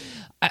yeah,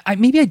 I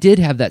maybe I did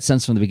have that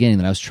sense from the beginning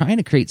that I was trying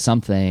to create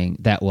something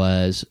that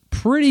was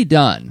pretty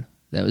done,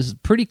 that was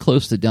pretty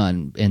close to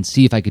done, and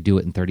see if I could do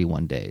it in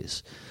 31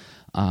 days.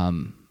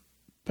 But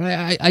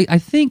I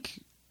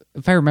think,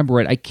 if I remember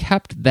right, I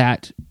kept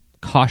that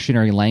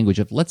cautionary language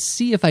of let's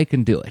see if I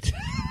can do it.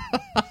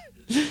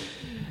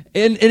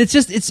 and it's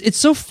just it's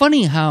so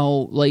funny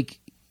how like,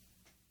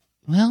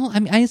 well, I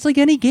mean, it's like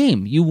any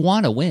game, you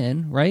want to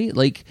win, right?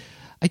 Like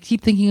I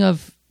keep thinking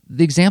of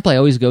the example I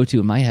always go to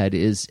in my head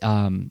is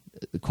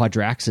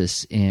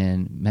Quadraxis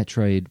in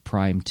Metroid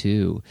Prime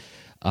 2,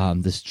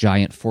 this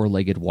giant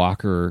 4-legged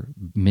walker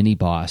mini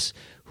boss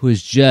who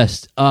is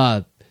just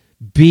a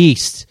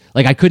beast.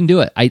 Like I couldn't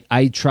do it.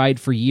 I tried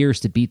for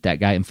years to beat that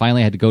guy, and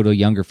finally I had to go to a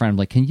younger friend. I'm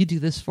like, can you do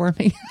this for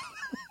me?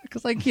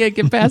 Because I can't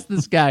get past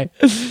this guy.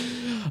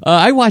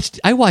 I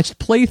watched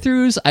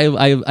playthroughs.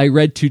 I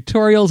read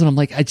tutorials, and I'm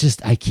like, I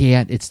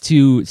can't. It's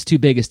too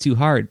big. It's too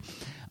hard.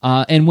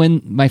 And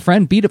when my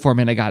friend beat it for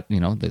me, and I got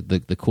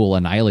the cool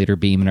annihilator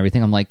beam and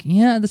everything, I'm like,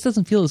 yeah, this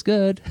doesn't feel as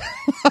good.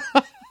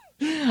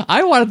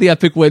 I wanted the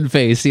epic win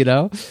face, you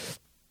know.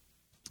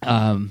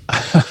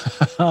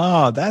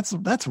 Oh,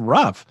 that's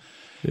rough.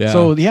 Yeah.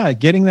 So yeah,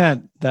 getting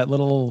that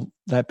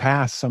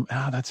pass.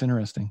 That's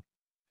interesting.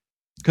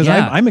 Because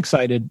I'm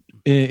excited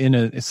in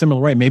a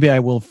similar way. Maybe I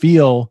will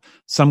feel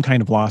some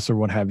kind of loss or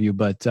what have you,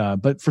 but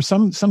for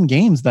some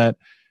games that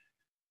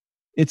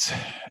it's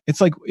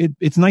like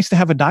it's nice to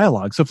have a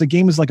dialogue. So if the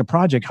game is like a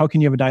project, how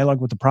can you have a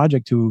dialogue with the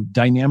project to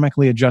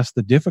dynamically adjust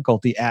the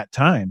difficulty at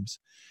times,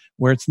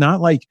 where it's not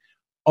like,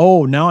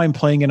 oh, now I'm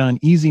playing it on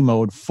easy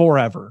mode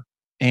forever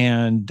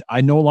and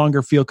I no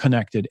longer feel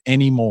connected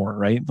anymore,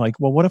 right? Like,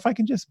 well, what if I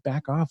can just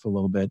back off a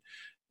little bit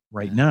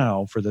right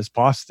now for this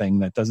boss thing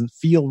that doesn't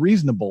feel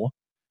reasonable?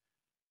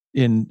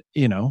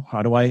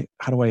 How do I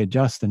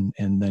adjust and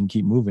then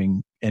keep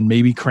moving and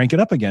maybe crank it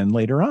up again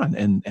later on?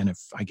 And if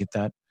I get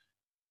that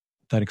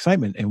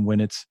excitement, and when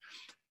it's,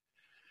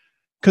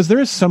 because there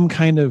is some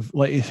kind of,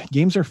 like,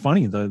 games are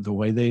funny, the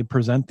way they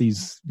present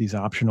these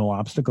optional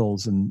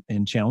obstacles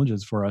and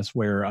challenges for us,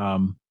 where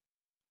I'm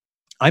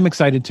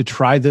excited to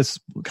try this,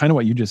 kind of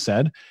what you just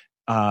said,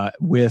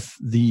 with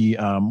the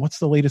what's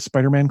the latest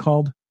Spider-Man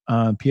called,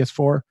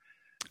 PS4?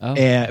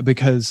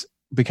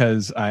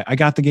 Because I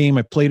got the game,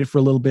 I played it for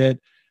a little bit,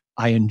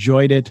 I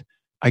enjoyed it.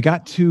 I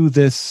got to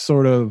this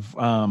sort of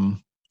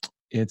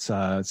it's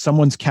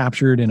someone's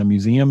captured in a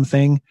museum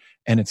thing,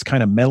 and it's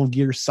kind of Metal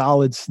Gear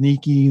Solid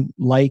sneaky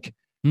like.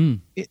 The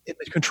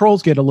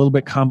controls get a little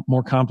bit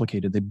more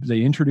complicated. They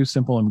introduce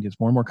simple and it gets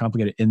more and more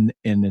complicated.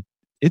 And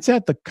it's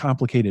at the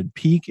complicated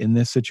peak in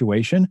this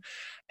situation.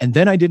 And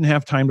then I didn't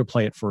have time to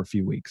play it for a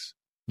few weeks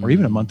or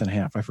even a month and a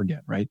half. I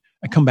forget, right?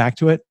 I come back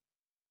to it,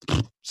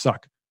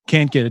 suck.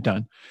 Can't get it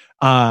done.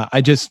 I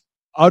just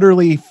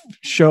utterly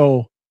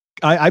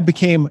I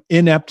became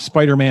inept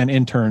Spider-Man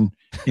intern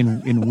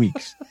in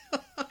weeks.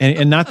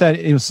 And not that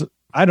it was,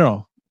 I don't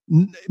know,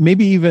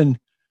 maybe even,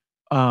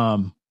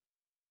 not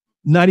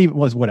even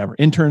was whatever.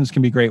 Interns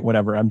can be great,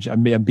 whatever. I'm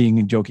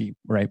being jokey,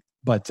 right?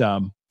 But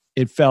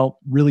it felt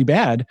really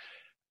bad.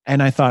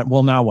 And I thought,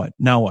 well, now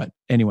what?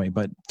 Anyway,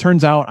 but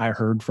turns out I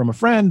heard from a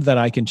friend that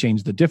I can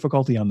change the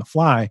difficulty on the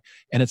fly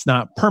and it's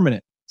not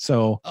permanent.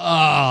 So,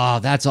 oh,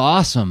 that's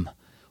awesome.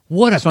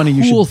 What a funny,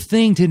 cool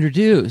thing to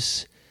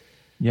introduce.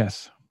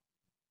 Yes.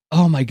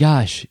 Oh my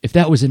gosh. If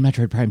that was in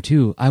Metroid Prime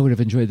 2, I would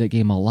have enjoyed that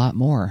game a lot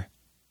more.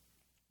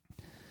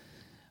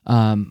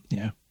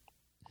 Yeah.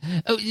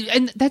 Oh,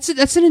 and that's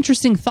an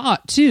interesting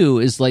thought too,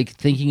 is like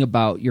thinking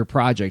about your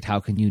project. How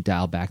can you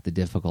dial back the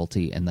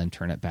difficulty and then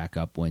turn it back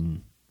up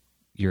when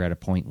you're at a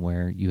point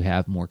where you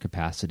have more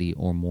capacity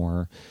or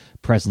more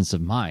presence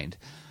of mind?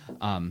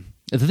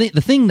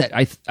 The thing that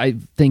I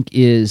think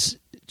is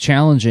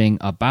challenging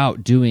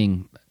about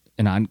doing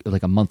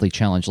like a monthly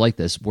challenge like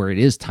this, where it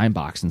is time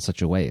boxed in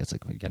such a way, it's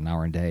like we get an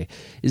hour a day,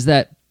 is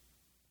that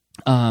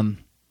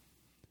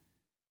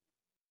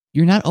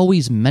you're not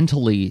always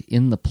mentally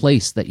in the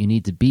place that you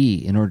need to be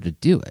in order to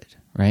do it,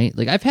 right?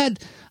 Like I've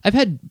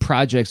had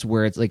projects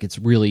where it's like, it's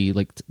really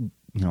like,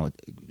 it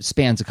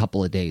spans a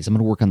couple of days. I'm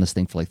going to work on this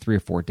thing for like 3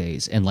 or 4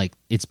 days. And like,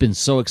 it's been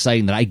so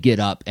exciting that I get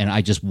up and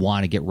I just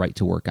want to get right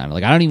to work on it.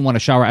 Like, I don't even want to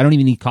shower. I don't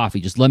even need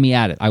coffee. Just let me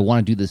at it. I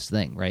want to do this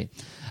thing, right?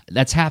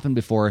 That's happened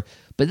before,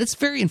 but that's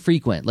very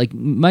infrequent. Like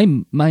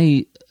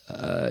my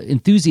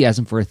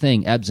enthusiasm for a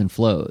thing ebbs and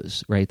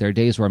flows, right? There are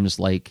days where I'm just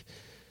like,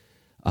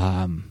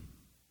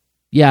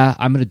 yeah,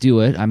 I'm going to do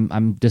it.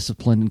 I'm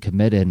disciplined and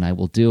committed and I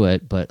will do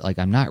it. But like,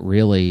 I'm not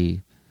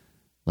really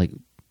like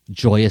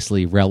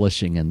joyously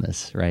relishing in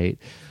this, right?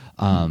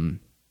 And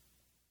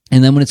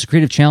then when it's a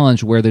creative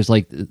challenge where there's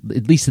like,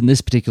 at least in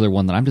this particular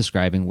one that I'm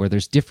describing, where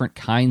there's different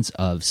kinds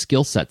of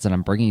skill sets that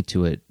I'm bringing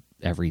to it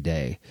every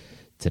day.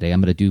 Today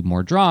I'm going to do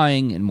more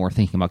drawing and more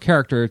thinking about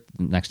character.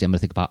 Next day I'm going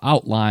to think about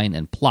outline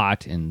and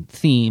plot and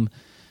theme.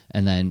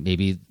 And then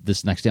maybe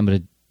this next day I'm going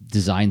to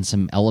design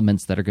some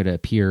elements that are going to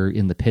appear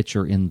in the pitch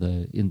or in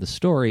the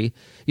story.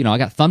 I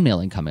got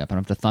thumbnailing coming up. I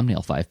don't have to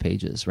thumbnail 5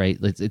 pages, right?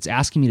 It's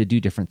asking me to do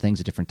different things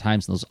at different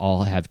times, and those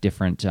all have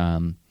different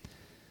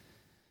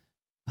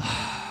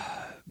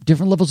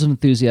different levels of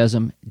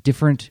enthusiasm,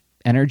 different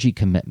energy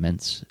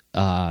commitments,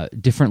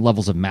 different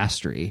levels of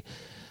mastery.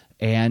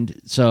 And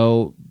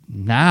so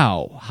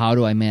now, how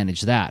do I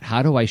manage that?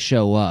 How do I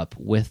show up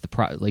with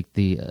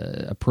the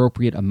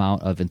appropriate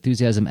amount of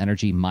enthusiasm,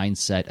 energy,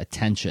 mindset,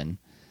 attention,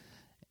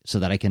 so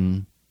that I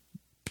can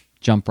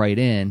jump right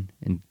in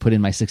and put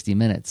in my 60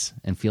 minutes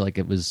and feel like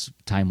it was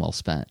time well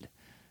spent,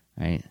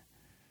 right?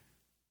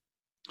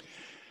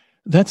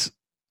 That's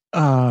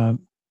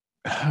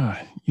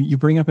you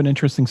bring up an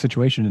interesting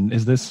situation. And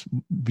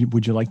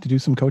would you like to do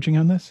some coaching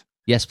on this?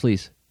 Yes,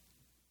 please.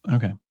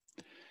 Okay.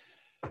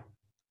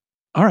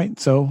 All right.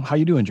 So how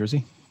you doing,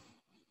 Jersey?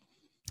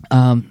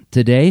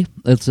 Today,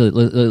 I'll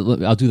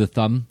do the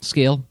thumb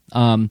scale.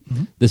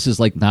 This is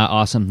like not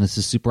awesome. This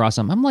is super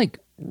awesome. I'm like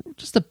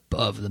just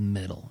above the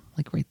middle,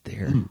 like right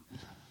there.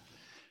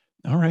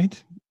 All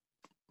right.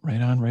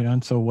 Right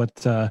on. So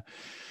what,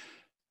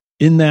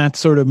 in that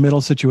sort of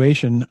middle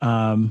situation,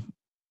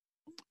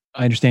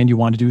 I understand you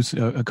want to do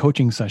a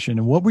coaching session.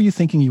 And what were you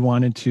thinking you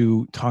wanted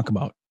to talk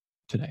about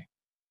today?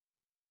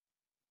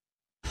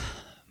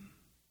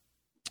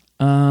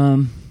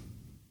 I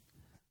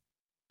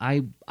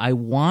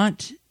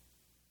want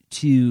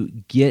to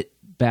get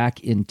back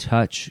in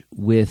touch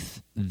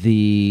with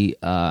the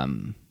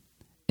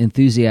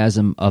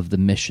enthusiasm of the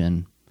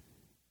mission,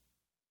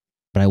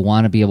 but I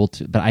want to be able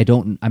to. But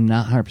I'm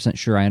not 100%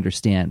 sure I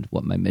understand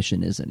what my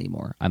mission is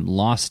anymore. I'm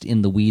lost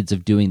in the weeds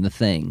of doing the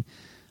thing.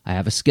 I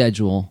have a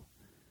schedule.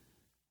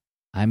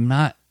 I'm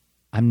not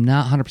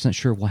 100%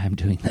 sure why I'm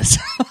doing this.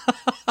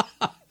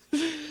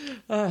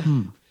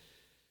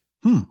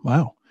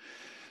 Wow.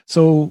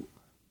 So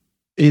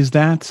is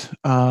that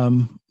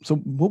so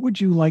what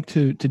would you like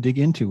to dig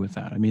into with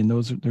that? I mean,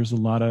 there's a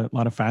lot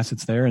of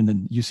facets there, and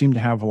then you seem to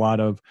have a lot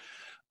of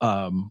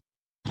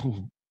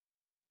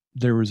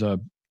there was a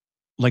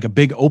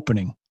big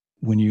opening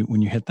when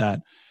you hit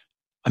that.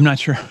 I'm not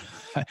sure.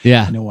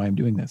 Yeah. I know why I'm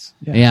doing this.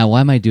 Yeah.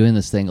 Why am I doing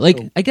this thing?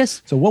 I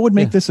guess. So what would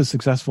make this a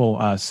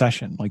successful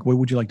session? Like, what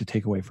would you like to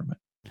take away from it?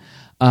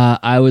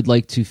 I would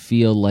like to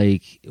feel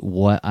like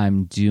what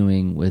I'm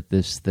doing with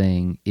this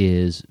thing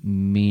is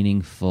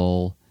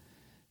meaningful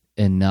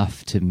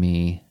enough to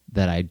me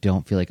that I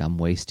don't feel like I'm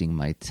wasting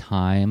my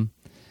time,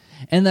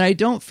 and that I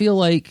don't feel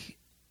like,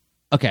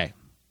 okay,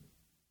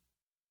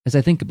 as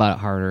I think about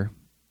it harder,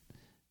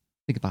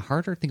 think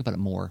about it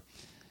more.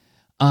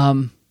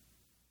 I'm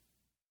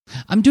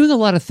doing a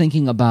lot of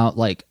thinking about,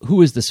 like,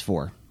 who is this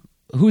for?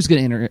 Who's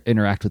going to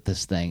interact with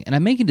this thing? And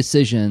I'm making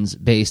decisions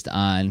based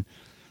on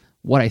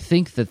what I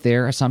think that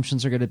their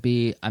assumptions are going to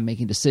be. I'm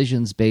making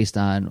decisions based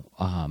on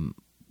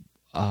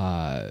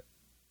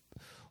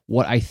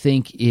what I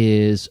think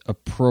is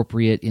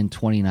appropriate in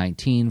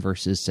 2019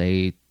 versus,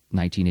 say,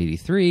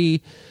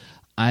 1983.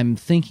 I'm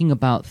thinking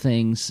about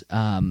things.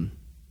 I'm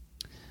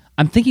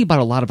thinking about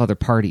a lot of other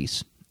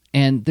parties,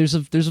 and there's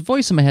a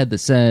voice in my head that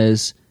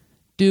says,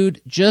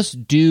 "Dude,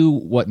 just do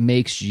what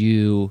makes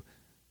you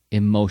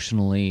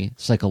emotionally,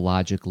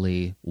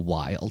 psychologically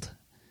wild.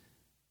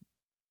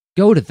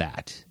 Go to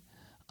that."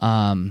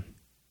 And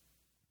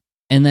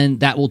then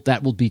that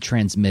will be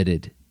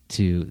transmitted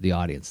to the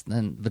audience.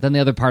 But then the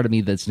other part of me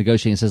that's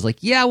negotiating says, like,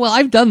 yeah, well,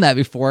 I've done that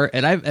before,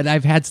 and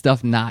I've had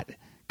stuff not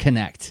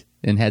connect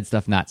and had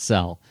stuff not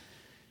sell.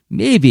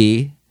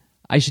 Maybe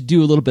I should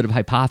do a little bit of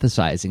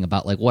hypothesizing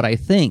about, like, what I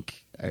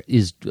think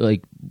is,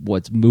 like,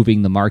 what's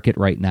moving the market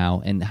right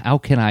now, and how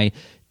can I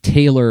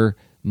tailor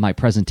my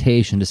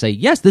presentation to say,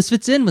 yes, this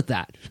fits in with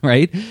that,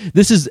 right?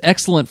 This is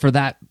excellent for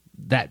that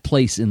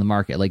place in the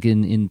market. Like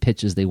in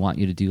pitches, they want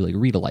you to do, like,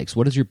 read-alikes.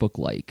 What is your book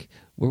like?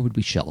 Where would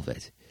we shelve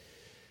it?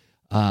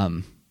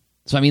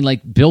 So, I mean,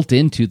 like, built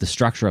into the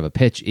structure of a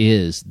pitch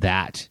is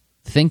that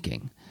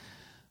thinking.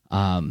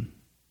 So,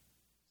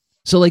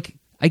 like,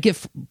 I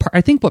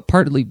think what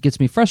partly gets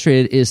me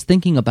frustrated is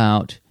thinking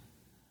about,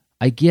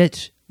 I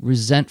get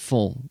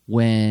resentful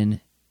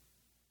when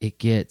it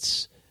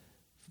gets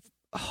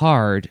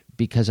hard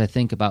because I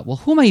think about, well,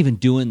 who am I even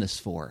doing this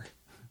for,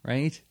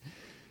 right?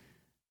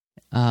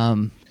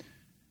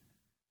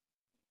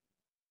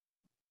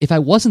 If I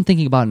wasn't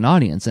thinking about an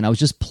audience and I was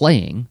just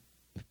playing,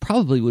 it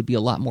probably would be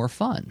a lot more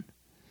fun.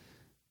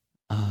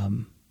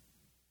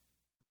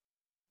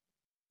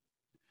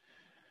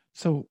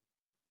 So,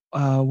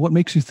 what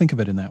makes you think of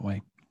it in that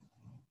way?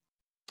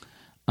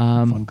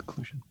 Fun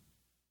conclusion.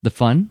 The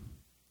fun?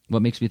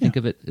 What makes me think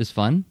of it is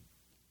fun?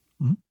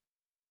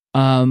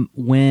 Mm-hmm.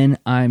 When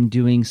I'm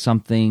doing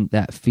something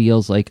that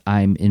feels like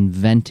I'm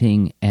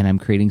inventing and I'm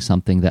creating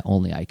something that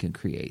only I can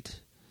create.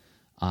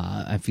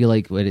 I feel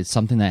like when it's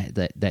something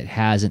that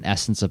has an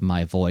essence of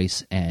my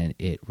voice and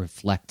it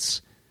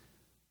reflects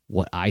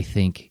what I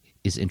think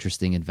is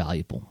interesting and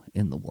valuable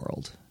in the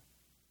world.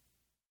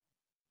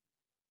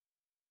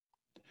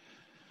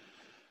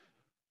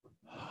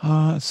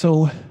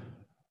 So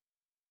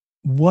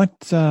what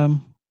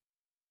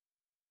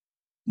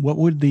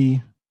would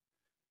the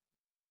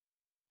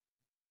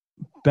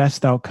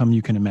best outcome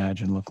you can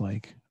imagine look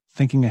like?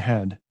 Thinking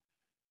ahead,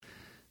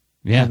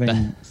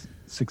 having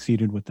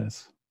succeeded with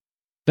this.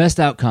 Best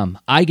outcome.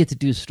 I get to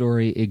do a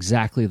story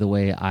exactly the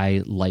way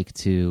I like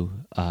to,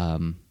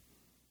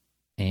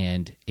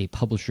 and a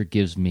publisher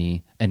gives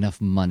me enough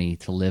money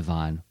to live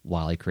on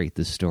while I create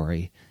this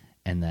story,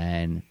 and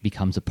then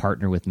becomes a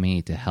partner with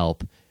me to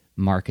help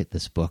market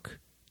this book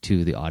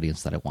to the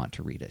audience that I want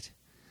to read it.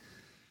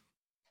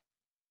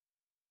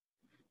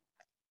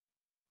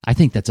 I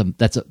think that's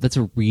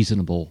a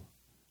reasonable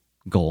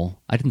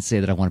goal. I didn't say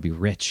that I want to be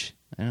rich.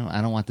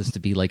 I don't want this to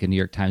be like a New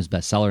York Times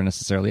bestseller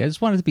necessarily. I just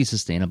want it to be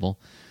sustainable,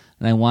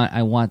 and I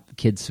want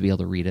kids to be able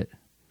to read it.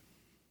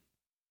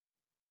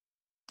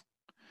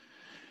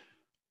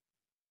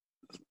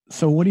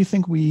 So, what do you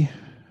think we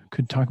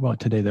could talk about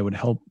today that would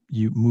help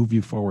you move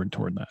you forward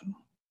toward that?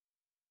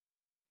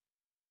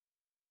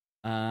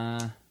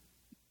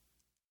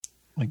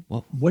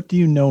 What do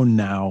you know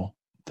now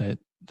that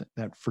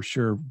for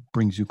sure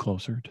brings you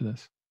closer to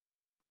this?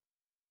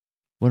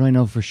 What do I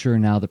know for sure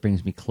now that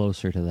brings me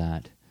closer to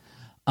that?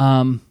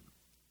 Oh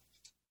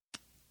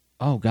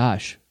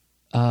gosh.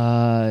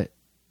 Let's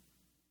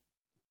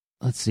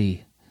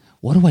see.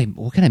 What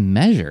can I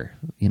measure?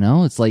 You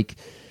know, it's like,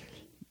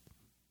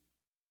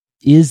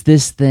 is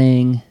this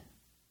thing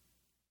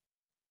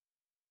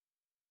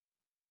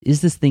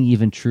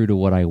even true to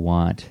what I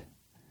want?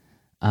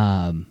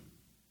 How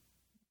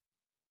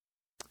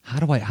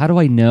do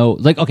I know?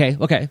 Like, okay.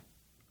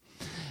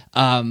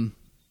 How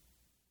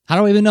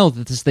do I even know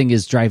that this thing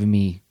is driving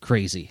me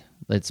crazy?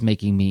 That's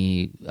making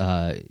me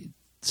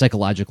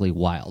psychologically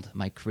wild.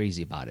 Am I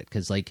crazy about it?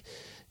 Because like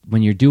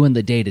when you're doing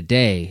the day to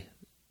day,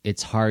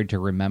 it's hard to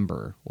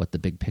remember what the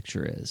big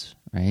picture is,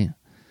 right?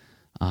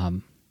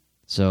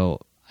 So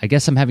I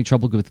guess I'm having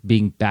trouble with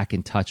being back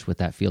in touch with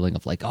that feeling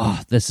of like,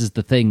 oh, this is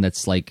the thing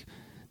that's like,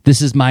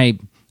 this is my,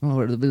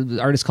 the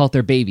artists call it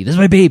their baby. This is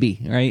my baby,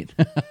 right?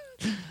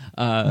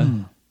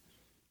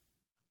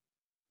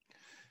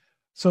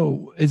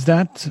 So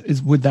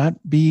would that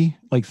be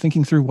like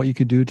thinking through what you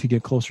could do to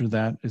get closer to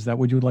that? Is that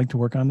what you would like to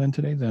work on then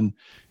today? Then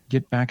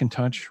get back in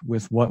touch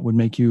with what would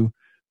make you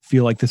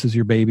feel like this is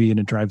your baby and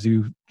it drives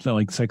you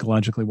like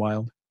psychologically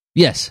wild?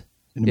 Yes.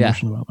 And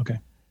emotionally wild. Okay.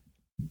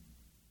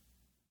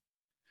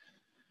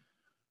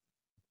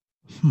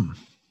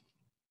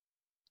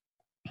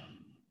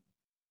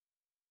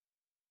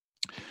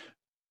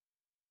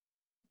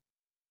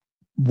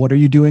 What are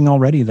you doing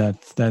already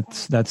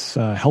that's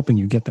helping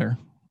you get there?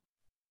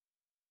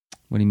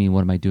 What do you mean?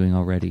 What am I doing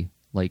already?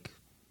 Like,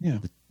 yeah.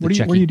 What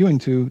are you doing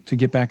to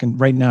get back in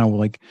right now?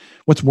 Like,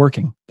 what's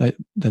working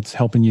that's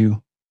helping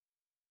you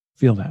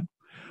feel that?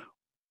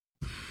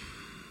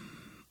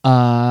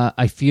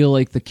 I feel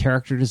like the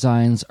character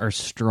designs are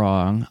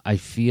strong. I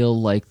feel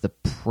like the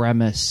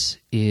premise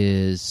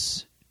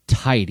is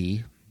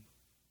tidy.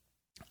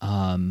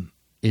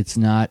 It's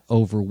not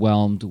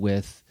overwhelmed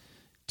with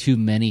too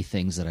many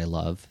things that I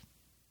love.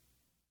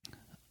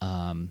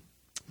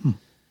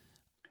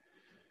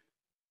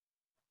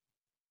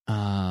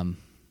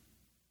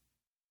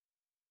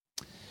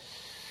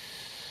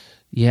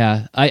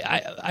 Yeah,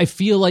 I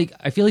feel like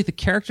the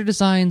character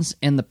designs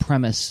and the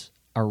premise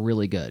are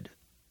really good.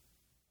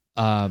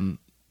 I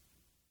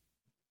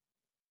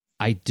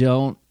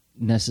don't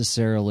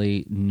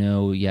necessarily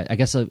know yet. I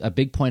guess a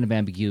big point of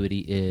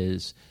ambiguity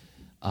is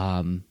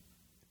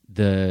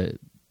the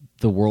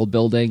world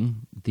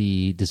building,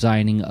 the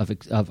designing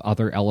of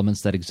other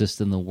elements that exist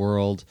in the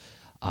world.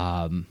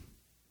 I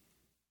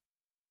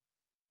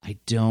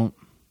don't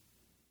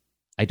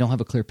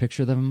have a clear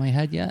picture of them in my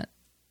head yet.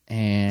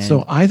 And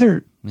so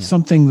either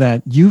something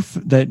that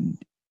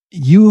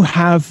you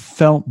have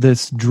felt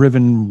this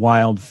driven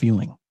wild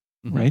feeling,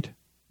 mm-hmm. right?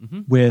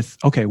 Mm-hmm. With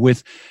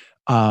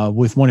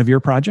one of your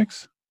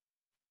projects.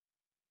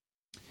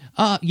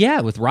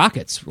 With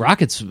Rockets.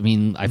 I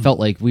mean, I felt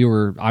like we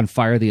were on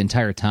fire the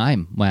entire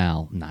time.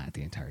 Well, not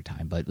the entire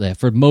time, but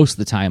for most of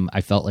the time,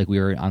 I felt like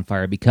we were on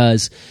fire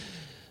because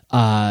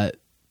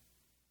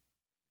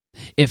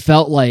it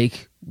felt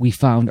like we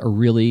found a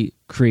really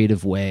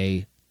creative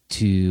way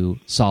to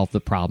solve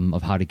the problem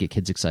of how to get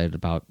kids excited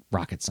about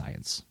rocket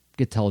science.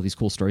 Get to tell all these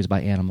cool stories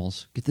about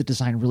animals. Get to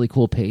design really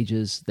cool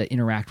pages that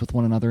interact with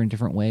one another in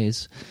different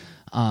ways.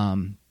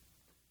 I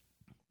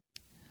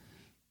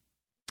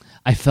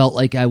felt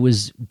like I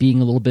was being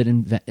a little bit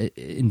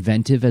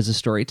inventive as a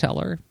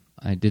storyteller.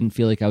 I didn't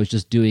feel like I was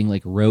just doing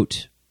like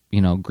rote,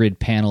 grid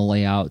panel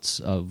layouts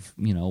of,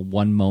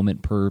 one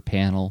moment per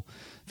panel.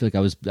 I feel like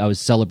I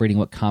was celebrating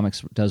what comics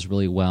does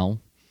really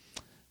well.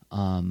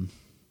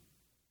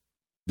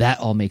 That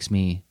all makes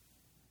me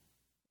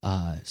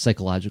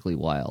psychologically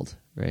wild,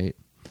 right?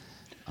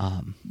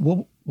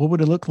 What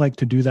would it look like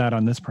to do that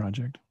on this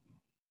project?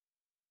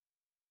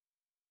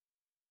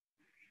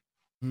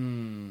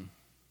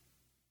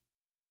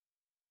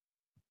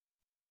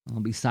 Well,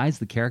 besides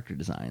the character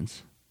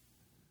designs,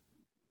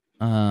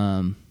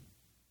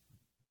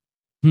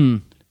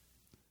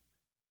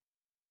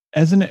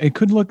 As it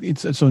could look.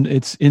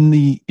 It's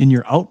in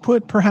your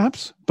output,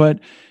 perhaps, but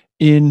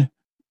in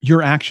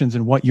your actions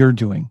and what you're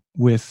doing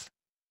with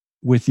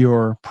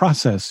your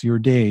process, your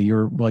day,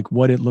 your like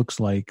what it looks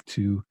like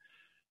to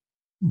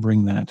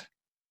bring that.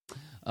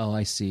 Oh,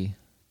 I see.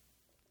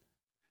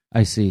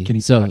 Can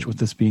you touch with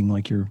this being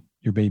like your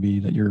baby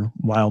that you're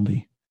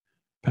wildly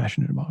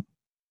passionate about?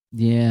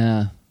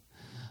 Yeah.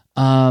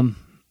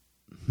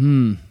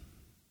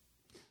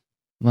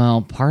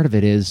 Well, part of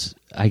it is,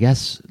 I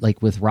guess,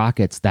 like with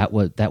Rockets, that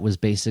was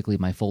basically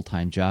my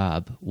full-time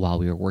job while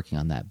we were working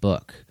on that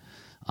book.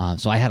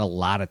 So I had a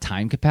lot of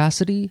time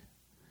capacity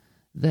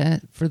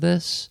for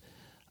this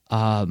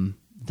that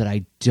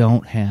I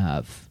don't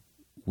have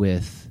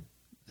with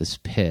this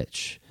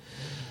pitch.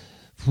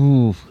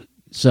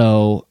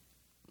 So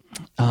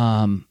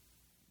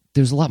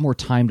there's a lot more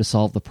time to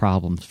solve the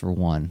problems, for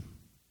one.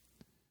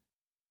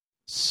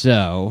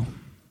 So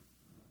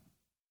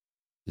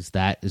is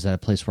that a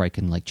place where I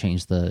can like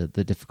change the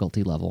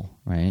difficulty level,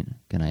 right?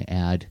 Can I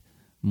add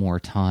more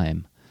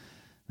time?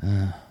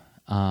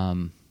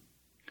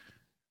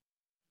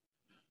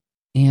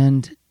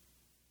 And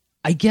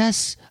I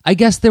guess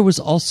there was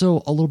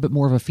also a little bit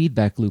more of a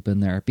feedback loop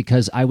in there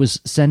because I was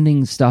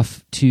sending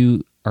stuff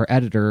to our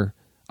editor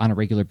on a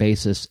regular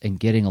basis and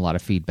getting a lot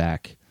of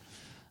feedback.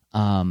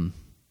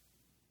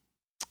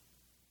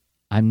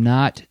 I'm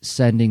not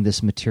sending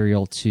this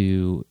material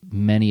to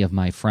many of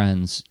my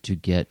friends to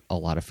get a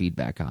lot of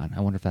feedback on.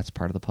 I wonder if that's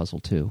part of the puzzle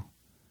too.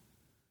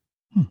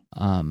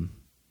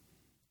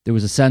 There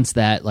was a sense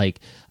that like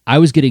I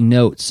was getting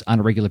notes on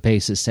a regular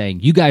basis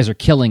saying, "You guys are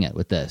killing it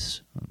with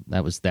this."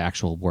 That was the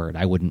actual word.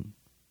 I wouldn't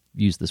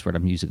use this word.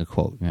 I'm using a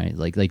quote, right?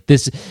 Like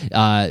this.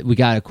 We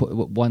got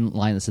one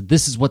line that said,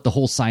 "This is what the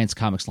whole Science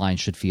Comics line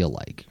should feel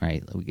like."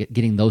 Right?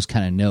 Getting those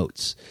kind of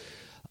notes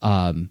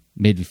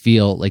made me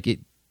feel like it.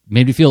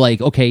 Made me feel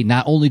like, okay,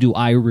 not only do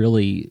I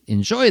really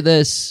enjoy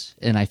this,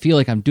 and I feel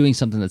like I'm doing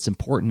something that's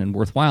important and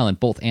worthwhile, and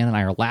both Ann and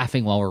I are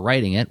laughing while we're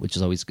writing it, which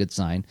is always a good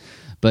sign,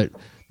 but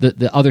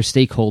the other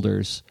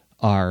stakeholders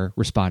are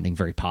responding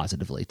very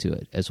positively to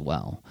it as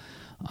well.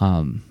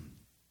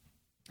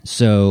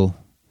 So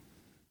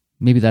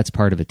maybe that's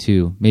part of it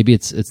too. Maybe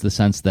it's the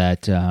sense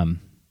that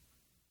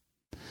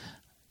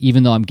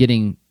even though I'm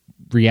getting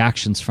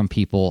reactions from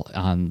people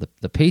on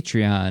the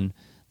Patreon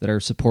that are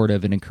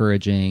supportive and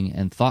encouraging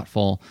and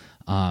thoughtful,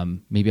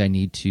 maybe I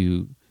need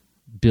to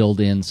build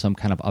in some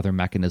kind of other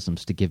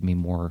mechanisms to give me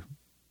more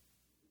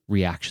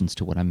reactions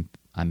to what I'm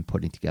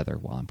putting together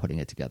while I'm putting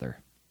it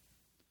together.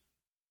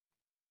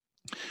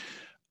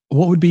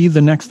 What would be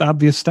the next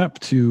obvious step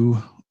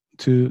to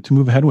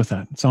move ahead with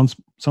that? It sounds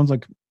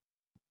like a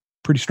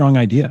pretty strong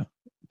idea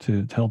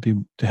to help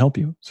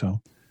you.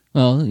 So,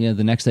 well, yeah,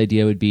 the next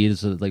idea would be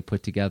to like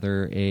put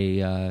together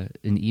an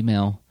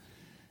email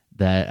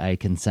that I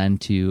can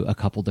send to a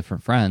couple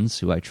different friends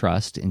who I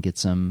trust and get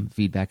some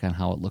feedback on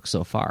how it looks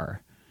so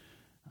far,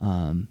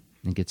 and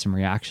get some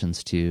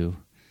reactions to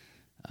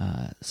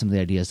some of the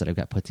ideas that I've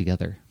got put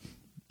together.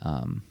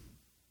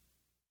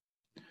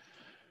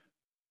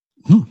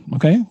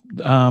 Okay.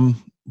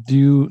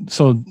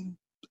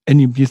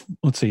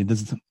 Let's see,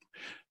 does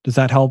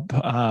that help?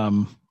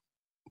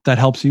 That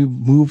helps you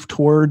move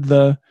toward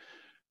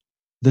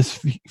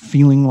this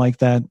feeling like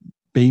that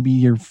baby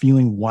you're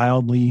feeling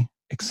wildly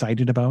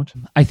excited about?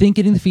 I think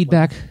getting the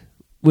feedback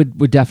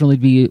would definitely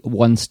be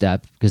one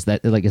step, because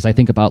that, like, as I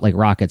think about like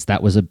Rockets,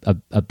 that was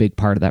a big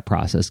part of that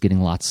process.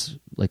 Getting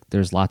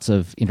there's lots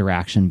of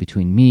interaction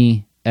between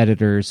me,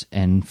 editors,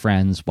 and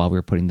friends while we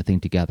were putting the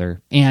thing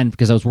together. And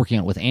because I was working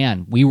on it with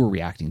Ann, we were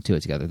reacting to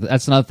it together.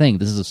 That's another thing.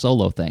 This is a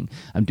solo thing.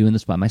 I'm doing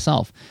this by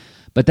myself.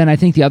 But then I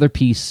think the other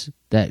piece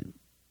that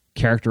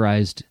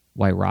characterized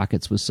why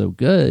Rockets was so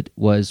good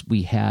was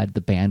we had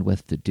the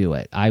bandwidth to do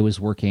it. I was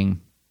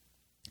working,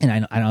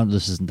 and I know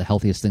this isn't the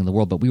healthiest thing in the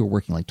world, but we were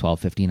working like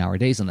 12, 15-hour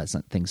days on that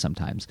thing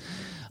sometimes,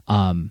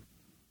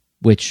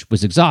 which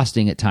was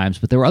exhausting at times.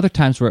 But there were other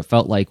times where it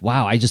felt like,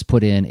 wow, I just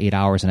put in 8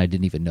 hours and I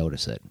didn't even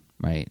notice it,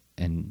 right?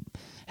 And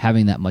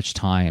having that much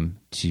time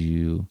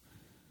to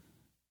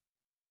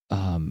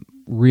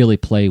really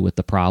play with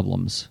the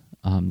problems,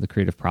 the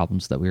creative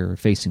problems that we were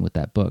facing with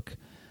that book,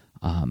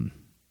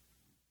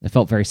 it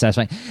felt very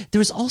satisfying. There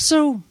was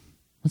also,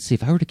 let's see,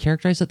 if I were to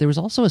characterize it, there was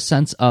also a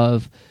sense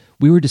of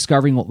we were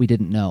discovering what we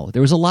didn't know.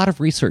 There was a lot of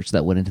research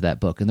that went into that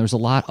book, and there was a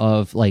lot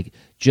of like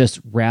just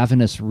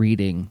ravenous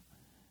reading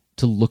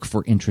to look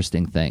for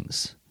interesting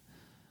things.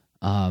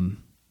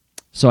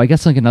 So I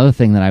guess like another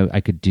thing that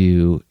I could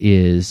do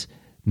is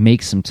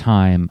make some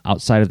time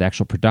outside of the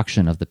actual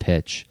production of the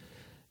pitch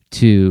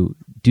to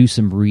do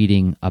some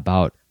reading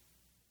about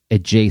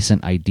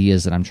adjacent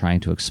ideas that I'm trying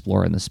to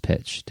explore in this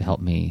pitch to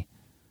help me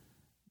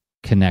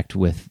connect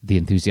with the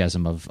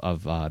enthusiasm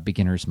of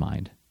beginner's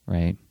mind,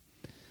 right?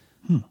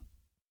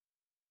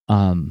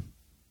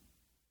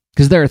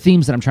 Because there are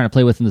themes that I'm trying to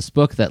play with in this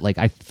book that like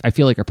I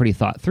feel like are pretty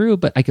thought through,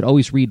 but I could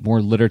always read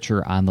more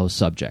literature on those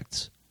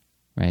subjects,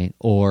 right?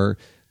 Or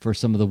for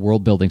some of the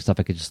world building stuff,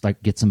 I could just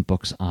like get some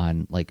books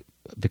on like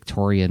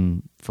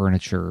Victorian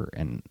furniture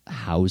and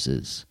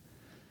houses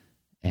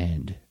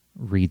and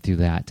read through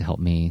that to help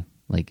me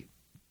like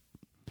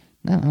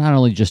not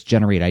only just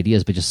generate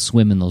ideas, but just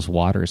swim in those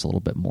waters a little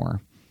bit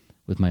more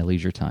with my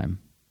leisure time.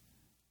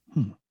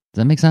 Does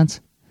that make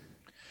sense?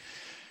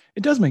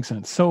 It does make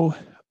sense. So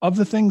of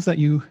the things that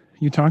you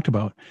talked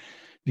about,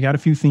 you got a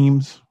few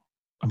themes.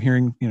 I'm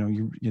hearing,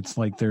 it's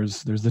like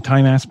there's the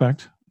time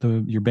aspect,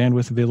 your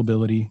bandwidth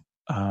availability,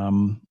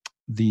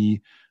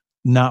 the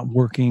not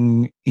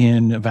working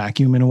in a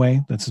vacuum in a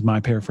way. That's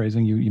my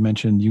paraphrasing. You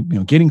mentioned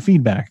getting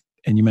feedback,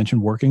 and you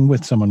mentioned working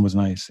with someone was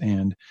nice,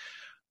 and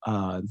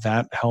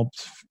that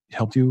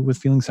helped you with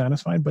feeling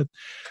satisfied. But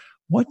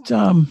what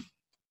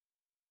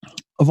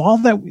of all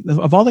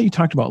that you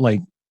talked about, like,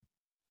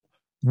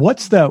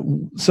 what's that?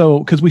 So,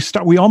 because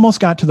we almost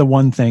got to the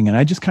one thing, and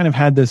I just kind of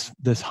had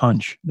this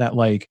hunch that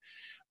like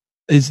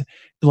is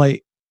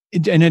like,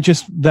 and it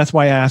just, that's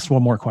why I asked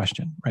one more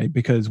question, right?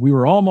 Because we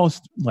were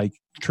almost like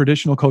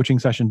traditional coaching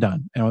session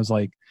done, and I was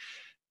like,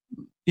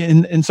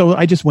 and so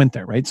I just went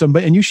there, right? So,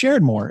 and you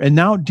shared more, and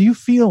now do you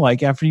feel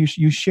like after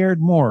you shared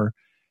more,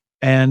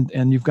 and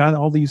you've got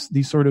all these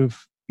sort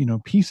of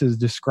pieces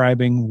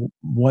describing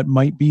what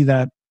might be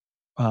that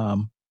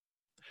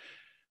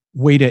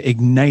way to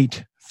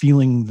ignite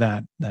feeling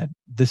that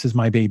this is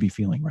my baby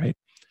feeling, right?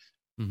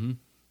 Mm-hmm.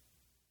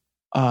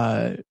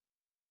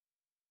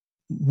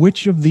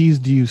 which of these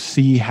do you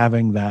see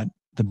having the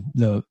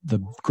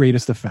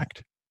greatest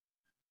effect?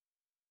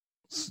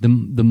 The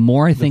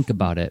more I think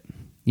about it,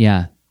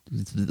 yeah.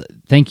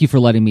 Thank you for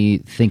letting me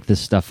think this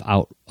stuff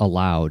out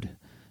aloud,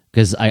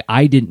 because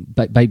I didn't.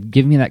 But by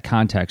giving me that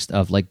context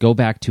of like, go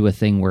back to a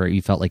thing where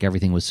you felt like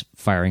everything was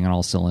firing on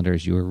all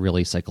cylinders, you were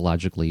really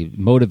psychologically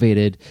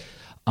motivated.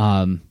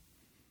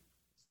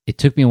 It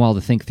took me a while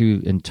to think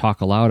through and talk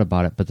aloud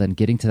about it, but then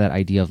getting to that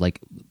idea of like,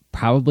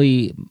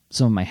 probably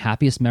some of my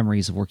happiest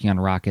memories of working on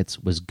rockets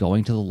was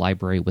going to the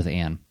library with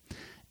Anne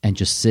and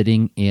just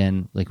sitting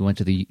in, like, we went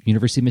to the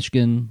University of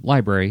Michigan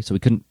library, so we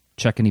couldn't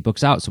check any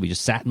books out, so we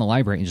just sat in the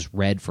library and just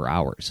read for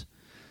hours.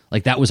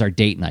 Like, that was our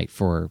date night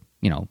for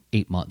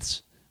 8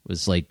 months. It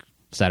was like,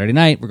 Saturday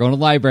night, we're going to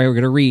the library, we're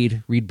going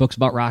to read books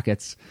about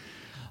rockets.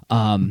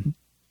 And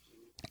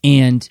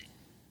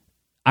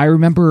I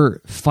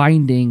remember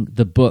finding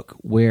the book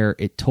where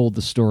it told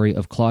the story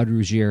of Claude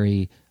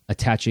Ruggieri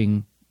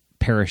attaching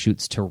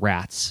parachutes to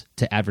rats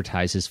to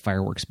advertise his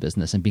fireworks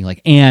business and being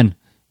like, Anne,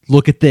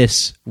 look at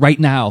this right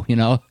now,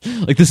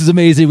 like, this is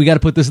amazing. We got to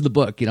put this in the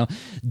book,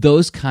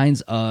 those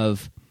kinds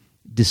of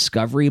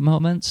discovery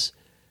moments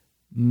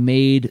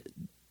made,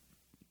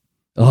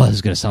 this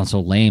is going to sound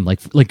so lame. Like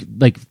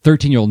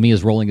 13-year-old me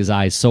is rolling his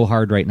eyes so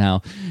hard right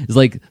now. It's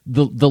like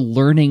the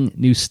learning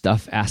new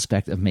stuff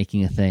aspect of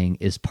making a thing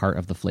is part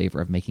of the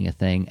flavor of making a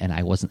thing. And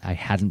I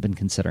hadn't been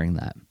considering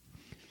that.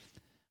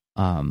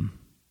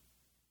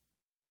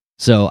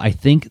 So I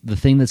think the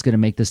thing that's going to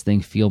make this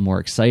thing feel more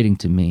exciting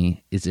to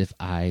me is if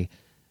I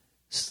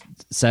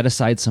set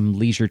aside some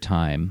leisure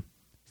time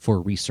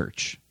for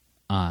research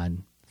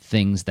on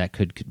things that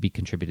could be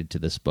contributed to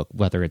this book,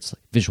 whether it's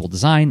visual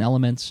design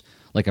elements,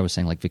 like I was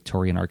saying, like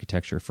Victorian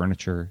architecture,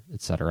 furniture,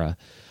 etc.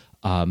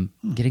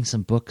 Getting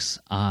some books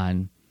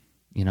on,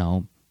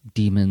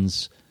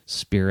 demons,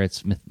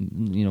 spirits,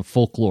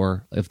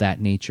 folklore of that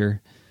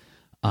nature,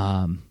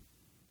 and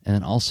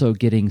then also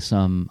getting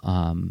some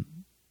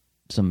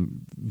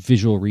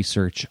visual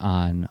research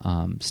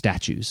on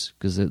statues,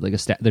 because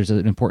there's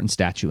an important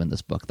statue in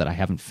this book that I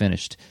haven't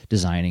finished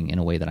designing in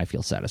a way that I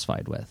feel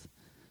satisfied with.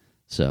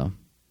 So,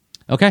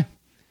 okay,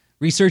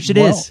 research it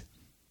is.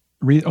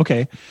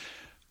 Okay,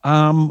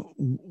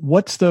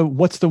 what's the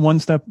one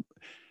step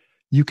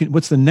you can?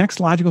 What's the next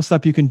logical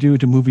step you can do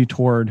to move you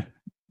toward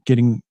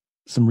getting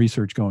some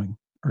research going,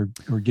 or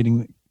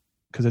getting?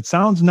 Because it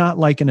sounds not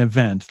like an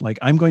event. Like,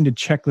 I'm going to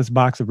check this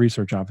box of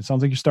research off. It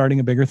sounds like you're starting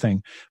a bigger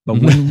thing. But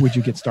when would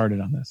you get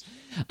started on this?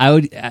 I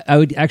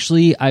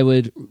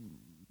would.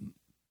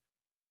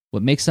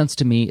 What makes sense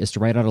to me is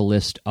to write out a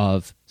list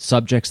of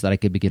subjects that I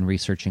could begin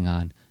researching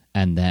on,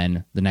 and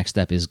then the next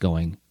step is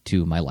going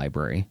to my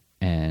library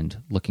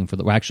and looking for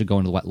actually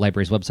going to the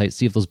library's website,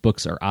 see if those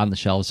books are on the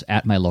shelves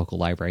at my local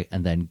library,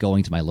 and then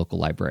going to my local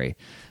library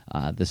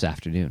this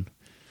afternoon.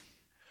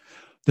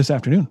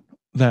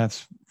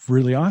 That's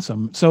really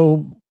awesome.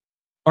 So,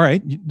 all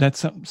right, that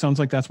sounds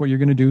like that's what you're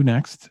going to do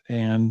next,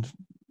 and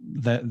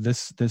that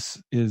this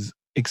is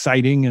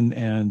exciting,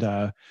 and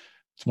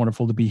it's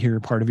wonderful to be here,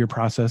 part of your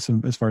process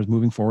as far as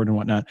moving forward and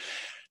whatnot.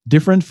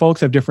 Different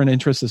folks have different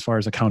interests as far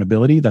as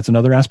accountability. That's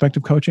another aspect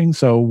of coaching.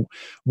 So,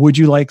 would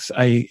you like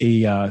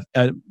to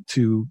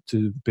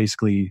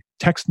basically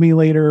text me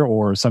later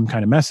or some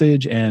kind of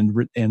message, and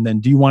then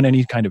do you want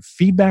any kind of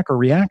feedback or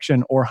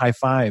reaction or high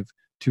five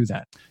to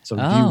that? So,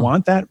 do you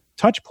want that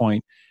touch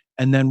point,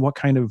 and then what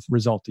kind of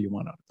result do you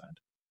want out of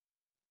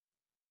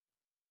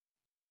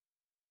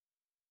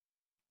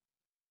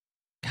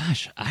that?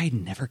 Gosh, I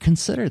never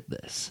considered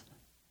this.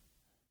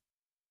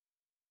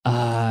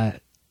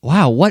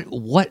 Wow,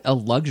 what a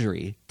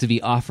luxury to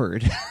be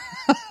offered.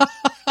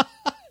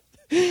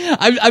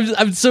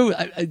 I'm so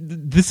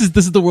this is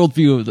the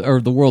worldview or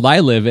the world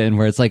I live in,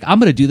 where it's like, I'm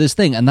going to do this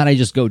thing and then I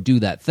just go do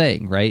that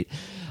thing, right?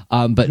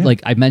 But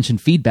like I mentioned,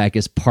 feedback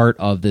is part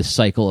of this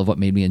cycle of what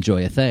made me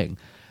enjoy a thing.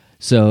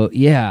 So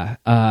yeah,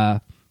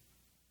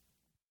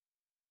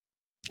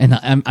 and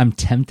I'm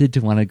tempted to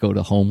want to go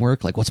to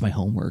homework. Like, what's my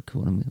homework?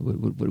 What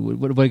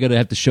am I going to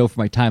have to show for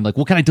my time? Like,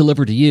 what can I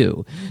deliver to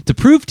you to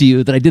prove to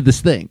you that I did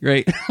this thing,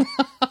 right?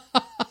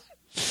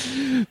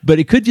 But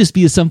it could just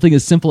be something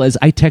as simple as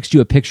I text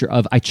you a picture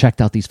of I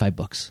checked out these 5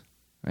 books,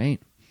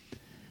 right?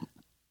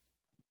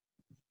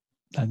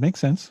 That makes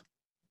sense.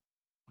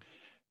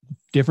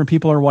 Different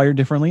people are wired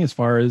differently as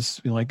far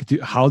as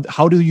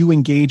how do you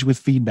engage with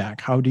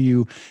feedback? How do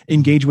you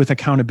engage with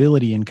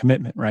accountability and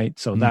commitment, right?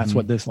 So that's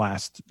what this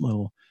last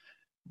little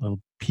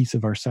piece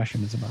of our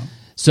session is about.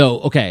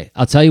 So, okay,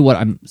 I'll tell you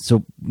what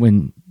so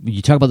when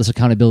you talk about this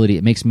accountability,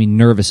 it makes me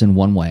nervous in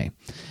one way,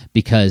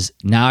 because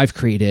now I've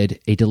created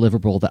a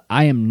deliverable that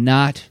I am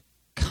not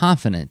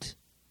confident?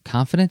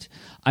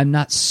 I'm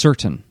not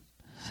certain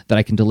that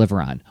I can deliver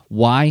on.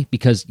 Why?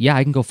 Because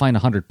I can go find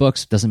 100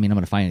 books. Doesn't mean I'm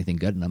going to find anything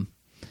good in them.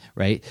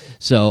 Right?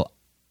 So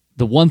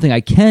the one thing I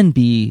can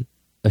be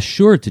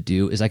assured to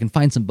do is I can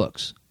find some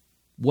books.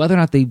 Whether or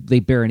not they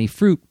bear any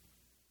fruit,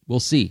 we'll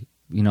see.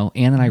 Anne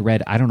and I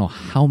read I don't know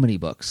how many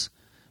books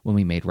when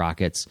we made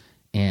rockets,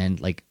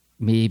 and like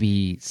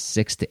maybe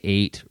 6 to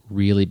 8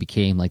 really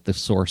became like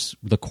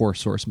the core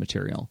source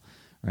material,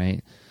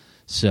 right?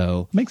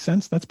 So makes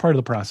sense. That's part of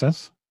the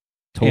process.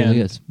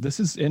 Totally and is.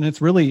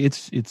 It's really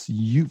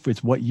you.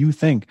 It's what you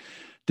think.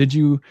 Did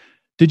you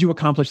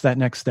accomplish that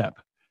next step?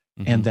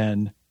 Mm-hmm. And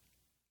then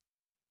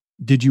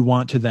did you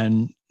want to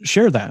then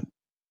share that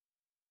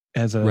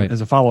as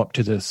a follow-up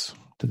to this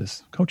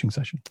coaching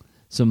session?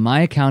 So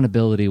my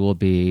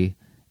accountability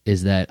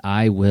is that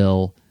I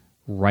will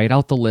write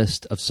out the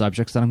list of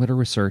subjects that I'm going to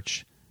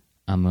research.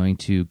 I'm going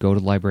to go to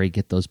the library,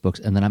 get those books,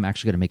 and then I'm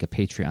actually going to make a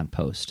Patreon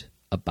post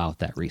about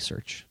that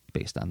research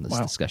based on this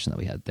discussion that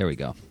we had. There we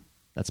go.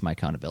 That's my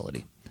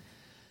accountability.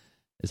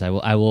 Is I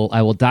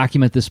will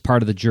document this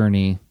part of the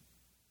journey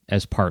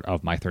as part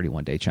of my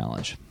 31-day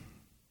challenge.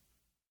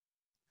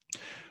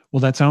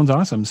 Well, that sounds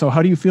awesome. So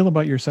how do you feel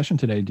about your session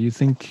today? Do you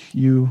think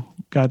you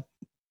got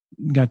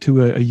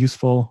to a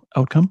useful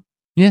outcome?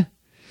 Yeah.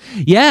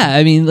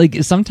 I mean,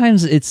 like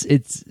sometimes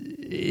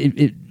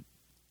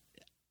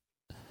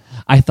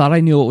I thought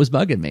I knew what was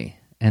bugging me,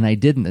 and I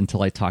didn't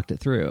until I talked it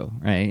through.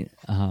 Right.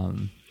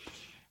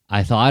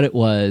 I thought it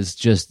was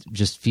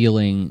just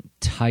feeling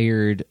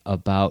tired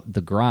about the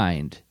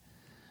grind.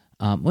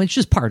 Well, it's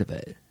just part of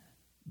it,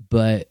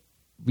 but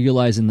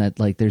realizing that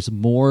like there's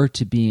more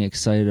to being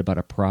excited about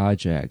a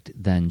project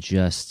than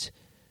just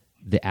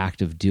the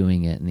act of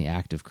doing it and the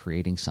act of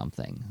creating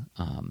something.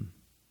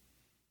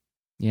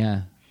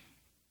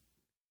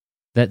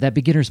 That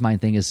beginner's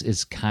mind thing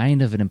is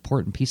kind of an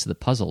important piece of the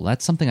puzzle.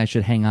 That's something I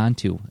should hang on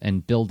to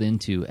and build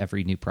into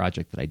every new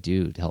project that I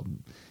do to help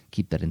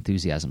keep that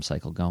enthusiasm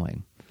cycle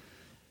going.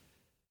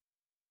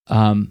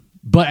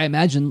 But I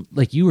imagine,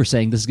 like you were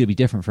saying, this is going to be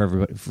different for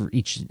everybody, for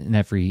each and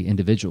every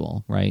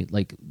individual, right?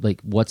 Like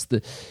what's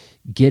the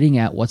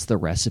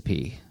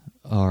recipe,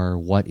 or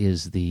what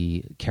is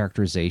the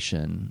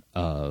characterization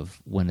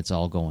of when it's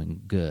all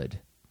going good?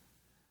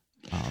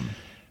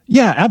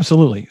 Yeah,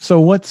 absolutely. So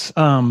what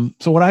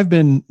I've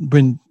been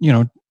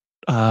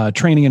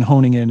training and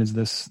honing in is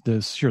this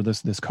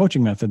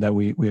coaching method that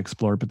we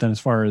explored. But then as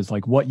far as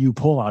like what you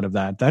pull out of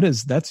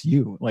that's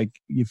you. Like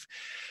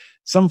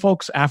some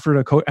folks after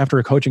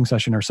a coaching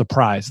session are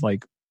surprised.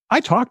 Like,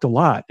 I talked a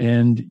lot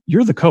and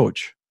you're the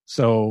coach.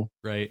 So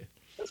right.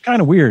 It's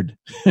kind of weird.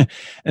 And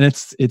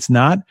it's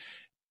not,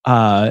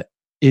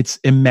 it's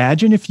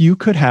imagine if you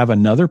could have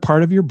another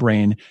part of your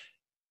brain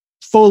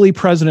fully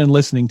present and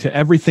listening to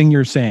everything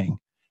you're saying.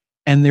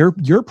 And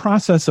your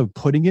process of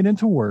putting it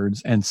into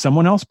words and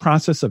someone else's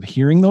process of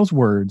hearing those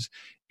words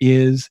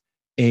is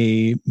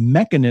a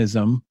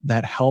mechanism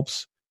that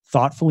helps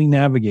thoughtfully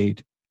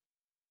navigate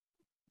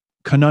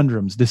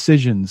conundrums,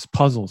 decisions,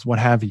 puzzles, what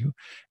have you.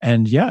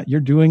 And yeah,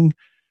 you're doing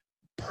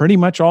pretty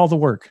much all the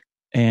work.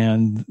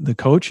 And the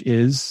coach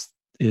is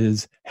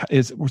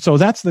so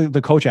that's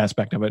the coach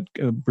aspect of it,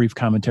 a brief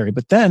commentary.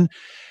 But then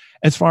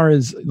as far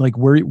as like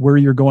where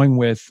you're going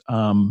with,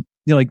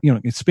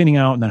 it's spinning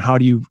out and then how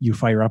do you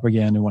fire up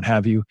again and what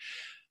have you.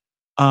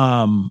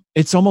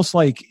 It's almost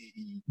like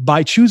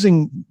by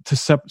choosing to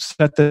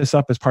set this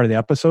up as part of the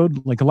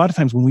episode, like a lot of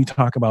times when we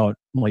talk about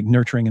like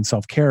nurturing and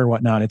self-care or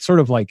whatnot, it's sort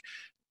of like,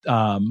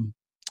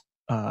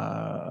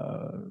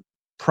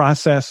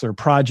 process or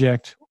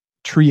project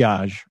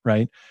triage,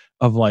 right?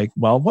 Of like,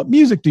 well, what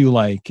music do you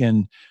like?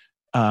 And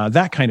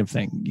that kind of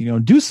thing,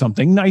 do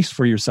something nice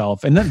for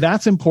yourself. And then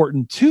that's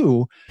important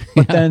too.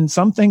 But then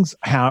some things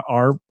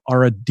are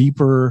a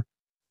deeper,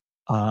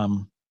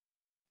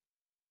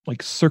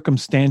 like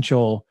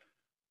circumstantial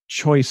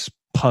choice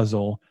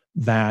puzzle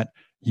that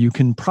you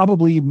can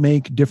probably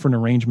make different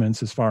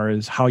arrangements as far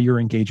as how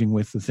you're engaging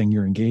with the thing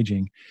you're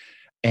engaging.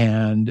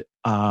 And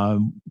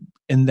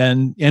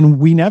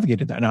we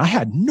navigated that. And I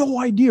had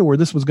no idea where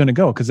this was going to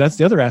go, because that's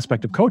the other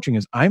aspect of coaching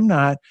is I'm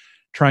not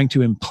trying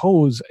to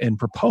impose and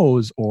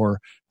propose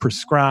or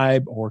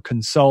prescribe or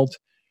consult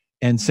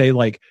and say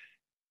like,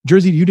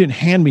 Jersey, you didn't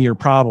hand me your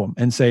problem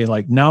and say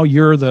like, now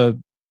you're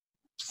the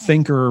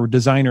thinker or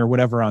designer or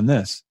whatever on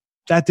this.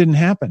 That didn't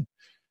happen.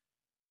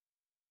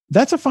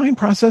 That's a fine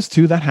process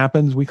too. That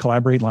happens. We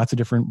collaborate in lots of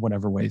different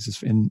whatever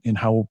ways in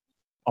how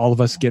all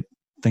of us get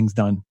things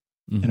done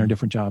in our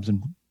different jobs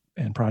and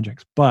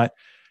projects. But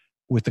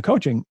with the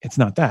coaching, it's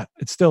not that.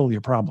 It's still your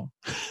problem.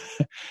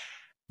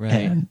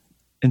 Right.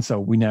 And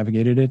so we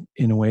navigated it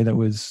in a way that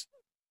was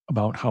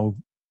about how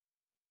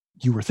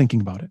you were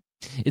thinking about it.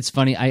 It's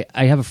funny.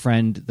 I have a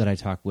friend that I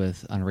talk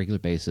with on a regular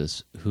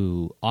basis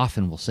who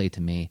often will say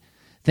to me,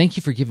 thank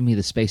you for giving me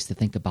the space to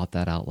think about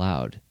that out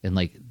loud. And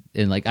I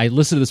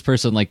listen to this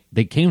person, like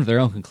they came to their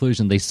own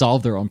conclusion. They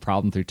solved their own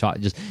problem through talk,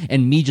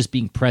 and me just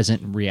being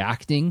present and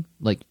reacting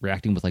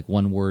with like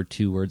 1 word,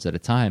 2 words at a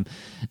time.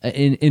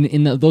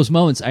 In those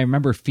moments, I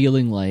remember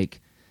feeling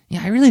like,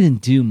 yeah, I really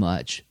didn't do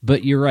much,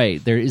 but you're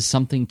right. There is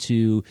something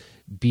to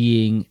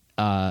being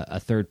a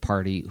third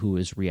party who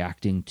is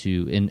reacting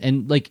to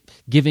and like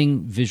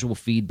giving visual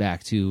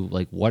feedback to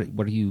like,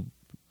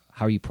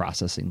 how are you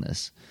processing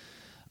this?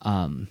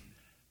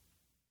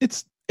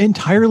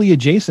 entirely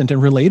adjacent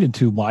and related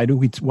to why do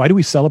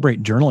we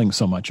celebrate journaling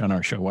so much on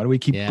our show? Why do we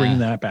keep bringing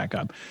that back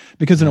up?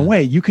 Because in a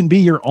way, you can be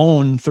your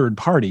own third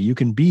party. You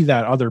can be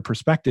that other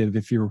perspective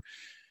if you're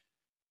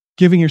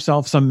giving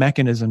yourself some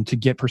mechanism to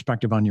get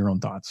perspective on your own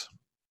thoughts.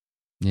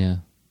 Yeah.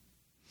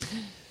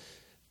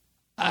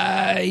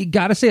 I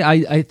gotta say,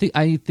 I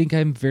think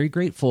I'm very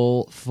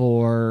grateful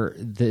for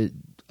the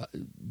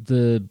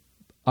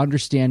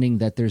understanding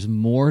that there's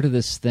more to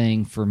this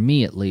thing, for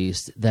me at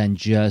least, than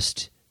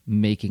just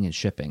making and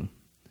shipping.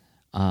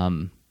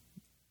 Ann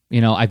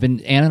and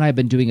I have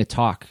been doing a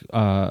talk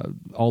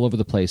all over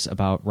the place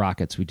about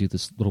rockets. We do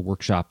this little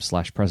workshop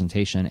 /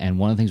 presentation, and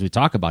one of the things we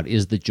talk about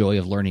is the joy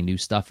of learning new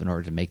stuff in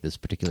order to make this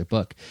particular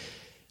book.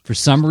 For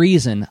some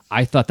reason,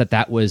 I thought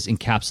that was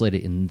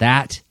encapsulated in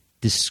that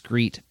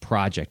discrete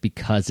project,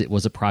 because it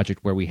was a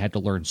project where we had to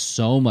learn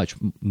so much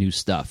new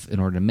stuff in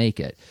order to make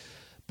it.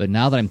 But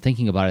now that I'm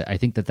thinking about it, I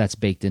think that that's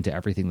baked into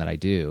everything that I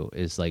do.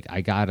 Is like,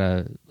 I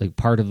gotta, like,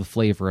 part of the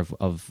flavor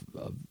of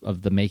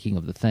the making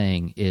of the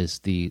thing is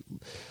the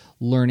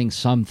learning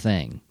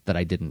something that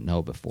I didn't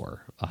know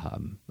before,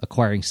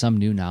 acquiring some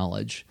new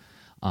knowledge.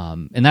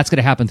 And that's going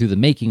to happen through the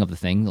making of the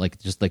thing, like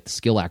just like the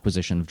skill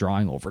acquisition of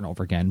drawing over and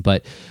over again.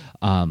 But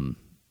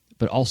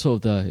also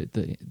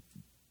the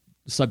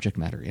subject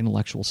matter,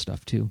 intellectual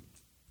stuff too.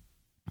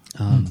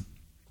 So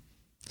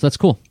that's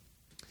cool.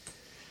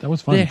 That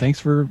was fun. Yeah. Thanks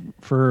for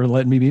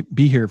letting me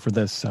be here for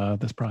this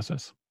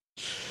process.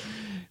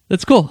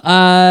 That's cool.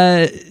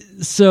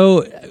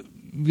 So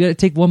we got to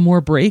take one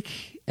more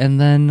break and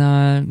then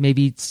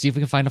maybe see if we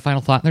can find a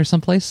final thought in there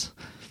someplace.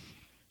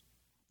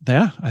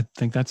 Yeah, I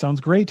think that sounds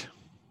great.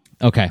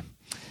 Okay.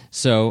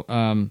 So,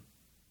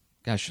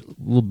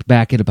 we'll be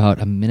back in about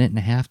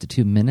 1.5 to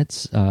 2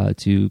 minutes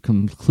to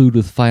conclude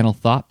with final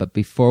thought. But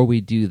before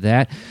we do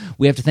that,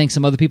 we have to thank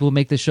some other people who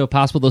make this show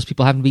possible. Those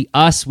people happen to be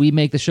us. We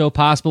make the show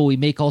possible. We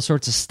make all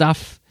sorts of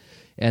stuff,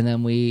 and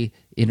then we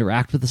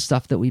interact with the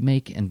stuff that we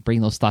make and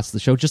bring those thoughts to the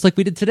show, just like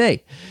we did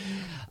today.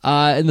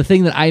 And the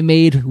thing that I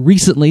made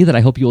recently that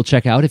I hope you will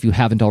check out if you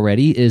haven't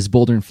already is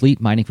Boulder and Fleet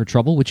Mining for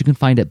Trouble, which you can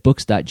find at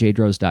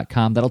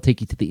books.jdrose.com. That'll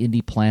take you to the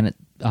Indie Planet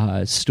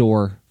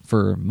store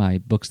for my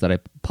books that I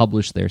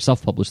published there,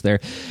 self-published there.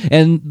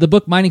 And the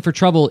book Mining for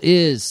Trouble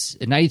is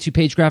a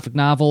 92-page graphic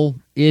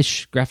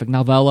novel-ish, graphic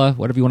novella,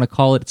 whatever you want to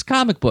call it. It's a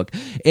comic book.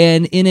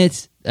 And in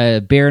it,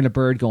 a bear and a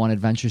bird go on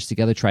adventures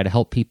together, try to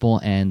help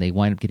people, and they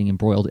wind up getting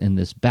embroiled in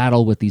this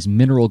battle with these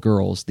mineral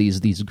girls,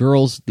 these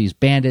girls, these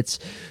bandits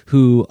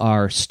who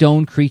are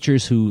stone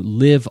creatures who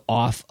live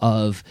off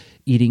of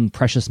eating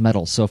precious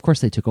metals. So of course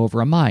they took over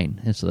a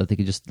mine, and so that they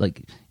could just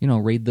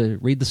raid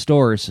the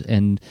stores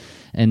and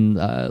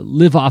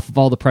live off of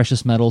all the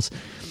precious metals.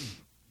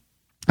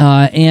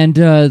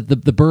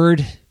 The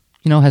bird,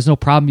 has no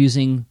problem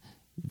using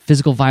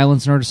physical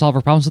violence in order to solve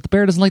our problems, but the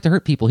bear doesn't like to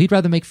hurt people. He'd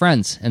rather make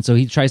friends, and so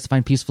he tries to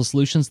find peaceful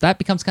solutions. That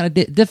becomes kind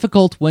of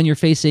difficult when you're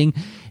facing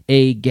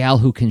a gal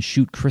who can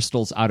shoot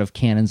crystals out of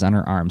cannons on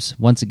her arms.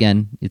 Once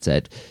again, it's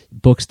at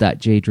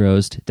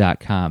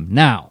books.jdrosd.com.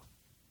 Now,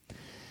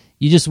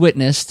 you just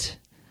witnessed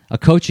a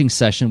coaching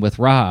session with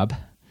Rob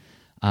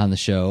on the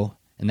show,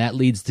 and that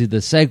leads to the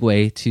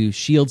segue to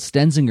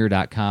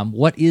ShieldStenzinger.com.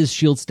 What is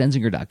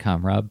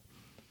ShieldStenzinger.com, Rob?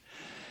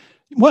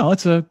 Well,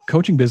 it's a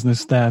coaching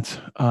business that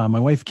my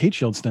wife, Kate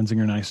Shield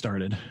Stenzinger, and I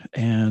started.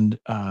 And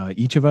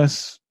each of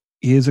us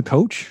is a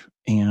coach,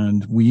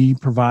 and we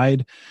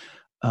provide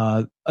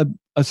a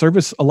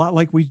service a lot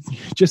like we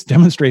just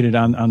demonstrated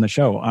on the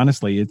show.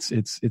 Honestly,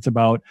 it's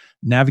about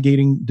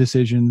navigating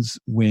decisions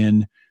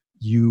when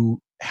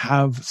you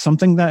have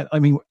something that,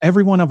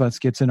 every one of us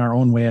gets in our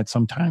own way at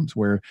some times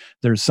where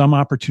there's some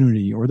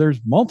opportunity or there's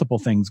multiple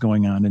things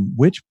going on, and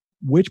which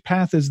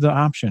path is the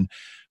option?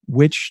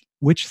 Which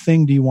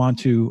thing do you want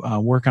to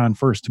work on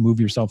first to move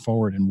yourself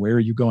forward, and where are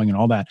you going and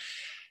all that?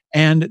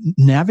 And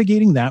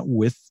navigating that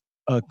with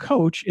a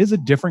coach is a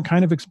different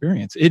kind of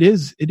experience. It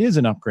is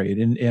an upgrade,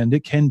 and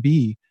it can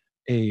be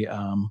it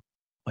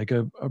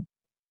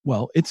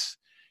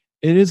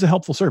is a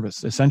helpful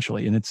service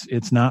essentially. And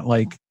it's not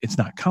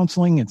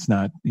counseling. It's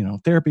not,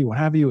 therapy, what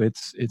have you.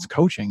 It's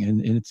coaching,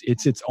 and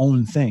it's its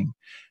own thing.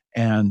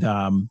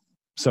 And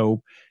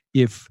so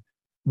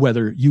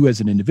whether you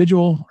as an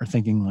individual are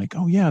thinking like,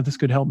 oh yeah, this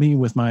could help me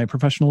with my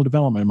professional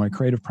development, my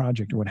creative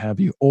project or what have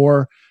you,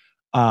 or,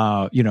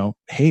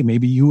 hey,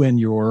 maybe you and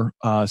your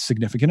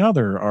significant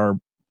other are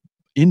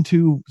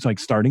into like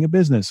starting a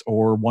business,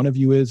 or one of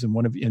you is,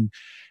 and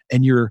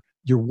and you're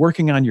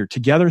working on your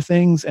together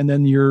things and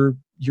then your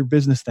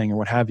business thing or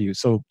what have you.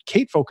 So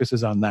Kate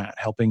focuses on that,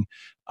 helping,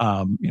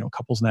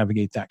 couples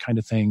navigate that kind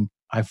of thing.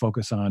 I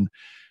focus on,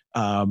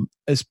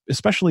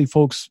 especially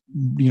folks,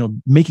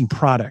 making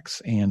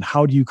products, and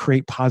how do you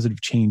create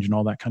positive change and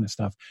all that kind of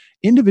stuff,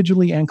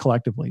 individually and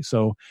collectively.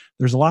 So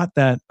there's a lot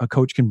that a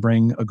coach can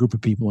bring a group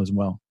of people as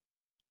well.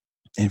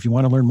 And if you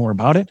want to learn more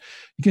about it,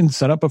 you can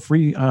set up a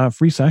free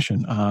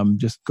session.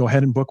 Just go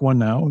ahead and book one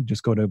now.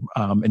 Just go to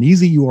an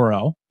easy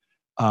URL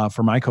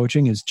for my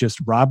coaching is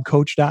just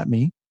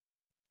robcoach.me.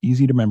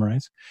 easy to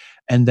memorize.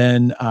 And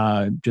then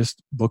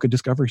just book a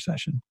discovery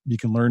session. You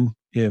can learn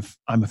if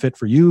I'm a fit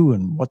for you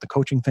and what the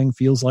coaching thing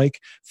feels like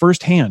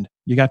firsthand.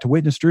 You got to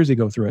witness Jersey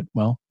go through it.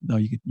 Well, no,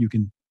 you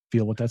can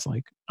feel what that's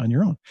like on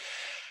your own.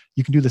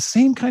 You can do the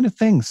same kind of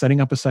thing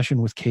setting up a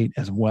session with Kate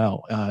as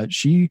well.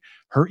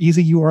 Her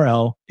easy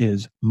URL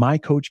is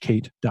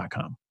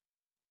mycoachkate.com.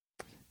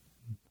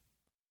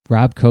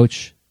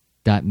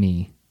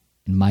 robcoach.me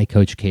and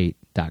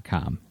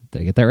mycoachkate.com.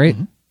 Did I get that right?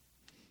 Mm-hmm.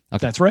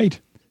 Okay. That's right.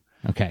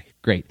 Okay,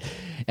 great.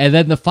 And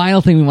then the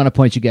final thing we want to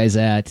point you guys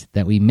at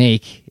that we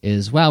make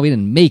is, well, we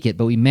didn't make it,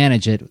 but we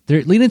manage it.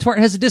 Lean Into Art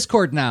has a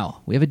Discord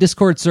now. We have a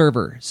Discord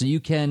server, so you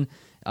can,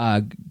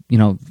 there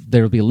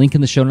will be a link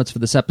in the show notes for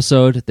this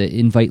episode, the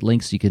invite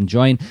links you can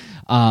join.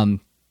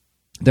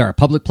 There are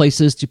public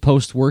places to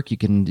post work. You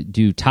can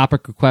do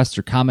topic requests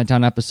or comment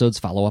on episodes,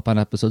 follow up on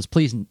episodes.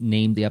 Please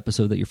name the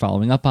episode that you're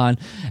following up on.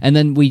 And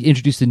then we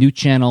introduced a new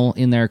channel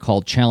in there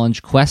called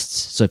Challenge Quests.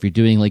 So if you're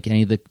doing like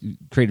any of the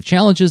creative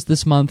challenges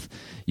this month,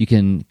 you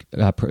can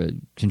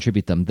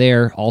contribute them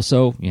there.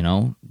 Also, we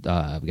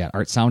got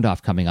Art Sound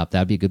Off coming up.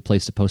 That'd be a good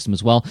place to post them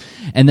as well.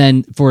 And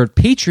then for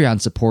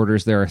Patreon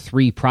supporters, there are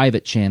 3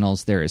 private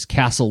channels. There is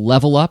Castle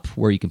Level Up,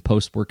 where you can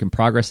post work in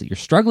progress that you're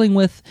struggling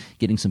with,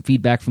 getting some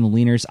feedback from the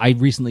leaners. I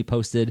recently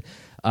posted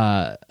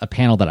a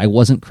panel that I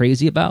wasn't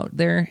crazy about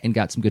there and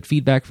got some good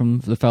feedback from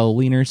the fellow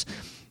leaners.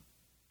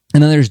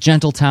 And then there's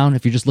Gentletown,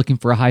 if you're just looking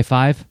for a high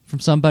five from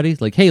somebody,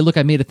 like, hey, look,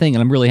 I made a thing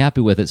and I'm really happy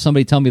with it.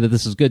 Somebody tell me that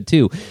this is good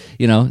too.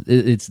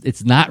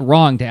 It's not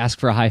wrong to ask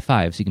for a high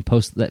five. So you can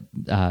post that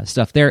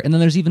stuff there. And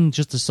then there's even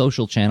just a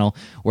social channel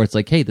where it's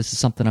like, hey, this is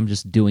something I'm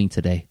just doing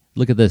today.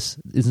 Look at this.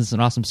 Isn't this an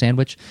awesome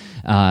sandwich?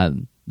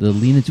 The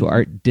Lean Into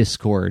Art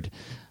Discord.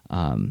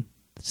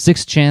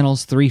 6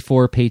 channels, 3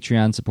 for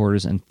Patreon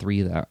supporters, and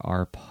 3 that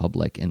are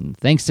public. And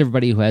thanks to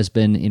everybody who has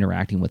been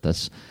interacting with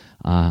us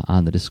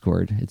on the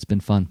Discord. It's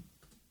been fun.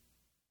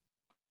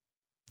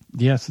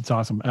 Yes, it's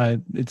awesome.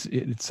 It's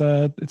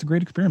a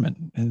great experiment,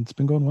 and it's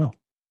been going well.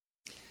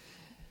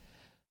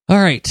 All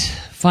right,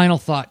 final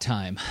thought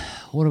time.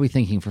 What are we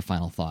thinking for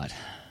final thought?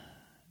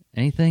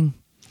 Anything?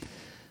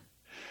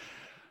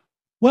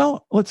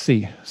 Well, let's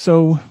see.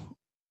 So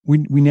we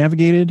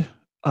navigated.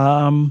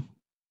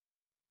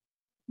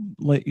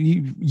 Like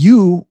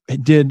you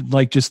did,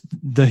 like just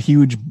the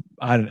huge.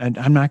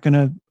 I'm not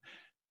gonna.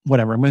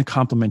 Whatever. I'm gonna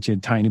compliment you a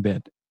tiny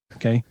bit.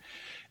 Okay.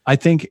 I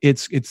think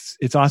it's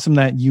awesome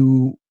that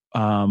you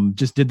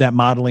just did that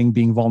modeling,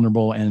 being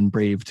vulnerable and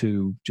brave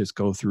to just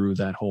go through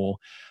that whole.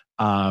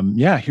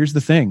 Here's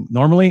the thing.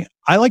 Normally,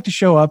 I like to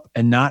show up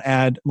and not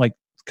add, like,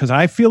 because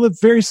I feel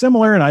it's very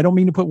similar, and I don't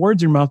mean to put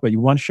words in your mouth, but you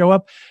want to show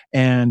up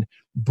and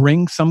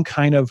bring some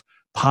kind of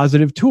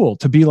positive tool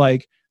to be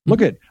like,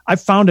 look at, I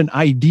found an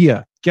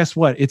idea. Guess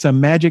what? It's a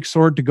magic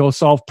sword to go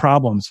solve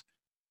problems.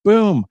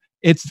 Boom.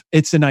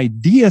 It's an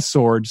idea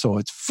sword, so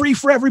it's free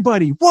for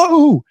everybody.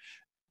 Whoa.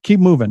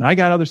 Keep moving. I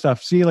got other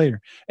stuff. See you later.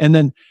 And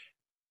then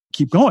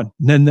keep going.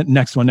 And then the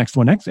next one,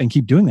 and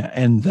keep doing that.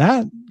 And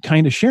that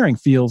kind of sharing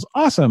feels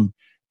awesome.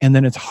 And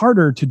then it's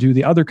harder to do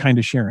the other kind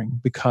of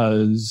sharing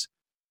because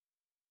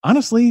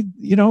honestly,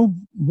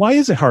 why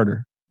is it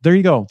harder? There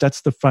you go.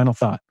 That's the final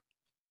thought.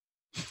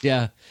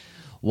 Yeah.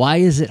 Why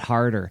is it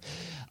harder?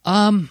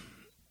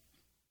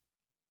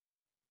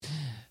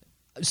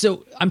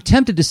 So I'm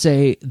tempted to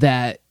say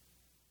that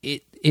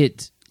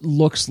it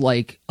looks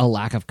like a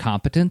lack of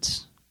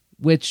competence,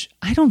 which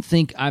I don't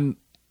think I'm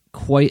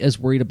quite as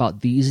worried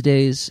about these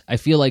days. I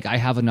feel like I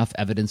have enough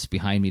evidence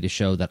behind me to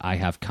show that I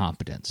have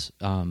competence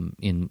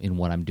in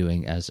what I'm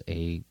doing at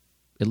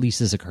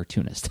least as a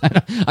cartoonist.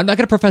 I'm not going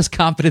to profess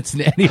competence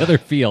in any other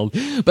field,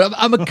 but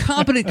I'm a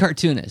competent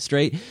cartoonist,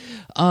 right?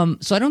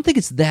 So I don't think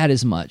it's that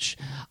as much.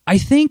 I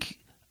think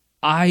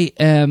I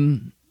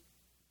am...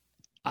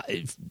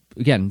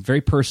 Again, very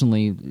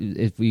personally,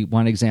 if we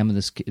want to examine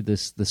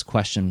this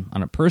question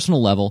on a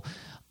personal level,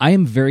 I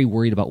am very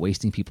worried about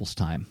wasting people's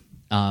time.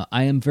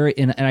 I am very,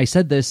 and I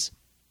said this,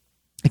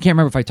 I can't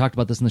remember if I talked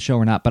about this in the show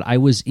or not, but I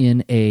was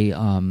in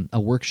a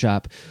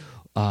workshop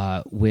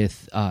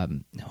with,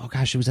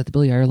 it was at the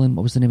Billy Ireland.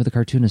 What was the name of the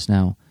cartoonist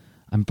now?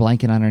 I'm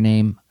blanking on her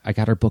name. I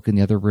got her book in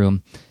the other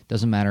room.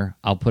 Doesn't matter.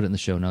 I'll put it in the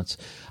show notes.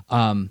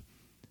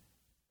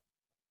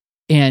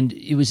 And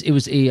it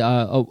was a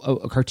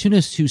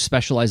cartoonist who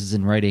specializes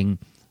in writing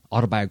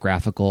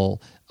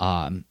autobiographical,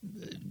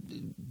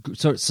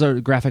 sort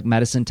of graphic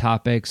medicine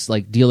topics,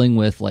 like dealing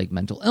with like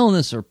mental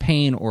illness or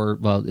pain, or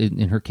well,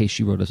 in her case,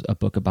 she wrote a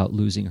book about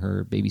losing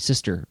her baby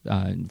sister,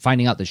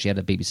 finding out that she had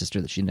a baby sister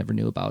that she never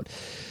knew about.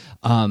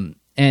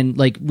 And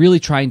like really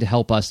trying to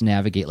help us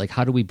navigate, like,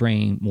 how do we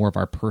bring more of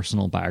our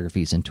personal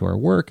biographies into our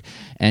work?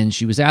 And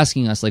she was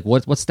asking us, like,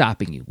 what's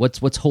stopping you?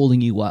 What's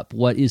holding you up?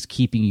 What is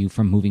keeping you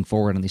from moving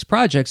forward on these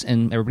projects?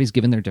 And everybody's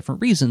given their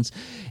different reasons.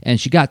 And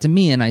she got to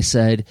me and I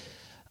said,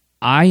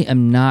 I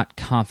am not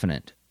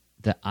confident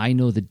that I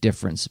know the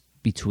difference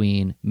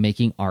between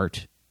making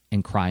art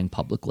and crying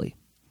publicly.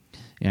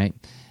 Right?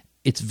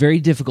 It's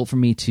very difficult for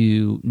me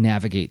to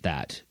navigate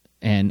that.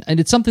 And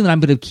it's something that I'm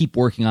going to keep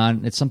working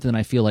on. It's something that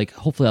I feel like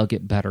hopefully I'll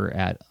get better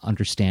at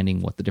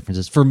understanding what the difference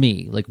is for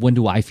me. Like, when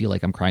do I feel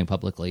like I'm crying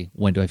publicly?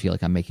 When do I feel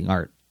like I'm making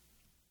art?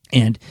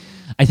 And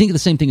I think the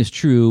same thing is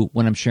true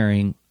when I'm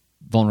sharing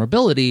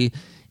vulnerability,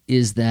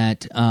 is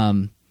that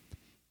am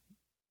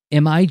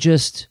I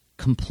just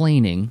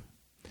complaining,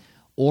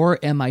 or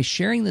am I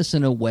sharing this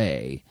in a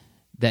way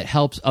that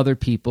helps other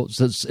people?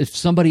 So if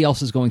somebody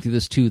else is going through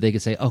this too, they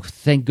could say, oh,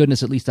 thank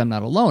goodness, at least I'm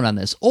not alone on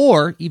this.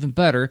 Or even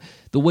better,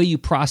 the way you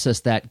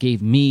process that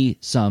gave me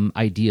some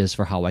ideas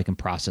for how I can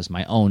process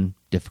my own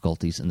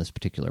difficulties in this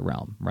particular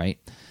realm, right?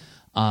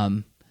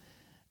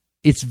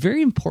 It's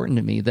very important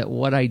to me that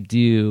what I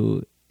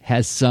do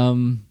has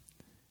some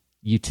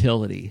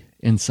utility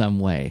in some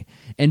way.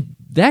 And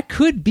that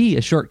could be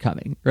a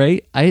shortcoming,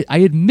 right? I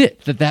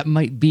admit that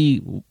might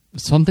be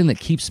something that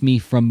keeps me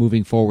from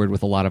moving forward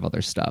with a lot of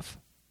other stuff.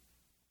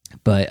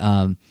 But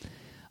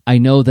I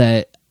know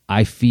that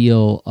I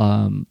feel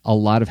a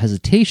lot of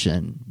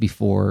hesitation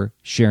before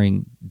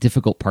sharing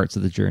difficult parts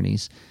of the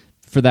journeys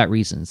for that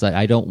reason. It's like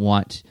I don't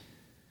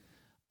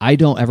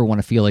ever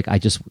want to feel like I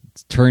just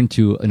turn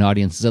to an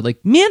audience and say,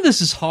 like, man,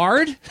 this is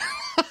hard.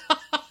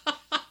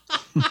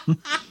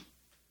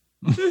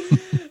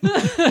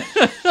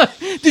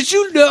 Did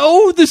you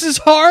know this is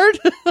hard?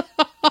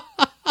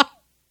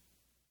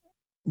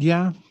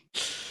 Yeah,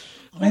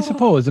 I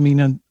suppose. I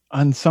mean,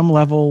 on some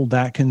level,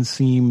 that can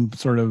seem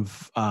sort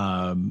of,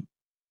 I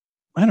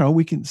don't know,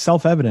 we can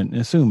self-evident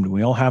and assumed.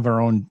 We all have our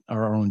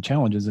own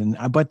challenges.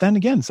 But then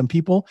again, some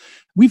people,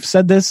 we've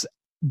said this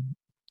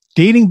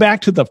dating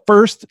back to the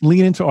first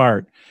Lean Into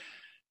Art.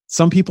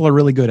 Some people are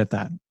really good at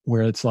that,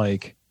 where it's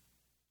like,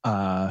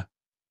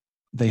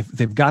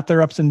 they've got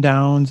their ups and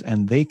downs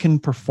and they can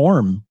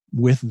perform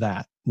with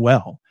that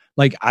well.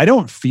 Like, I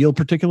don't feel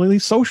particularly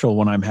social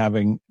when I'm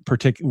having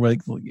particularly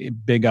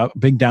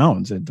big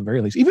downs, at the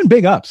very least, even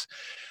big ups.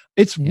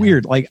 It's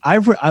weird. Like I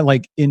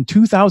like in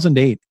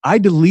 2008, I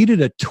deleted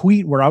a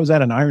tweet where I was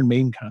at an Iron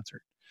Maiden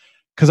concert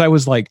because I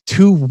was like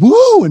too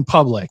woo in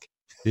public.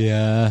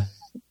 Yeah.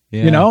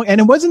 You know,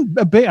 and it wasn't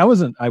a big, I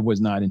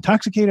was not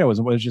intoxicated. I was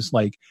just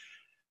like,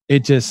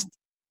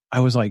 I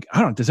was like, I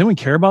don't know, does anyone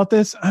care about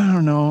this? I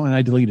don't know. And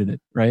I deleted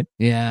it. Right.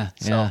 Yeah.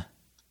 Yeah.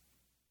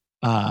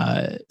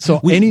 So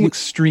any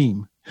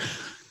extreme,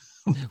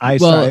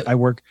 I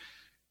work.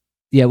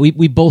 Yeah.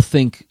 We both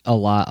think a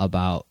lot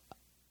about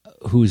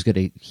who's going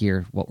to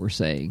hear what we're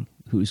saying,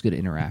 who's going to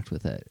interact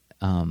with it.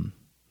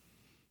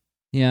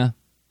 Yeah,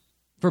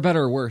 for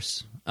better or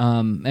worse.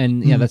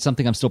 And yeah, that's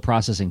something I'm still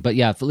processing, but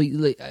yeah,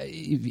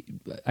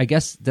 I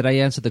guess, did I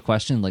answer the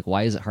question? Like,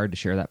 why is it hard to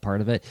share that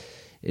part of it?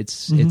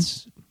 It's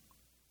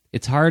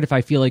hard if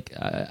I feel like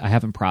I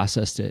haven't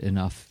processed it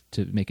enough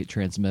to make it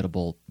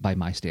transmittable by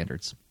my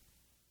standards.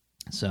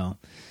 So,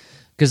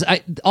 because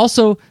I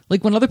also,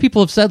 like, when other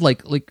people have said,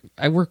 like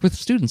I work with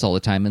students all the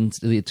time, and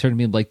they turn to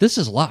me like, this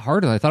is a lot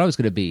harder than I thought it was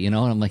going to be, you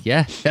know? And I'm like,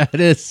 yeah, it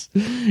is,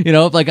 you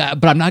know, like,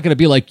 but I'm not going to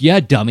be like,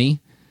 yeah,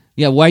 dummy.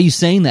 Yeah, why are you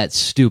saying that,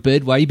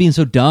 stupid? Why are you being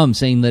so dumb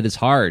saying that it's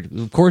hard?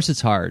 Of course it's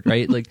hard,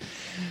 right? Like,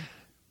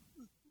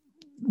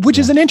 which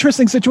is an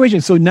interesting situation.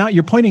 So now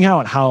you're pointing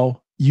out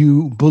how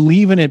you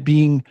believe in it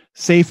being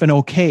safe and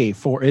okay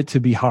for it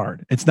to be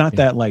hard. It's not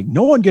that, like,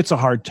 no one gets a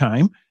hard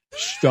time.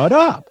 Shut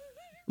up.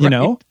 You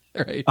know,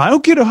 right. I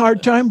don't get a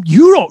hard time.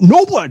 You don't,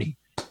 nobody.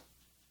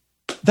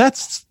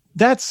 That's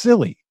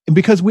silly. And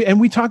because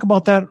we talk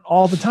about that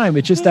all the time.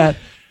 It's just that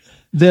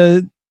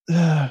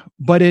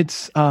but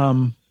it's,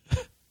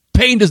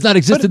 pain does not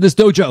exist in this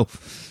dojo.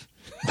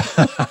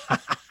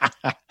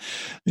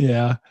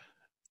 Yeah.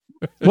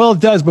 Well,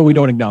 it does, but we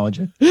don't acknowledge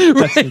it.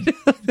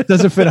 It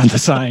doesn't fit on the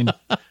sign.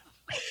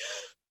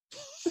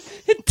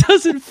 It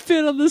doesn't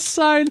fit on the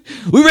sign.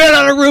 We ran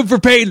out of room for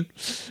pain.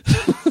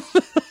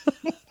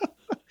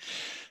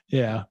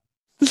 Yeah.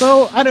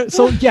 So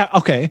yeah.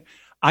 Okay.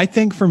 I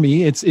think for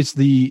me, it's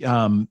the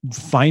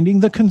finding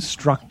the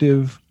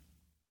constructive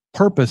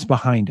purpose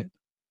behind it.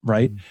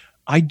 Right.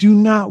 I do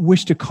not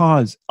wish to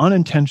cause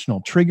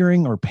unintentional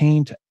triggering or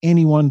pain to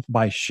anyone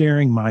by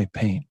sharing my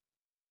pain.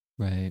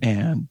 Right.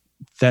 And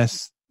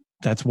that's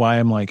why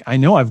I'm like, I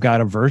know I've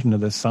got a version of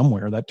this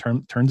somewhere that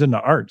turns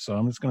into art. So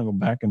I'm just going to go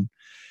back and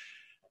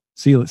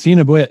see in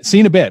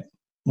a bit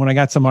when I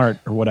got some art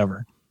or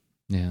whatever.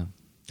 Yeah.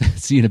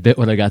 See in a bit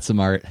when I got some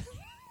art.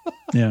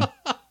 Yeah.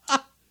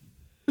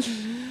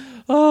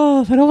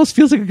 Oh, that almost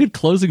feels like a good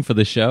closing for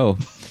the show.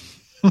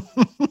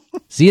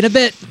 See in a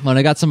bit when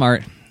I got some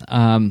art.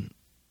 All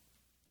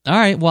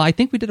right. Well, I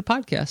think we did a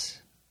podcast.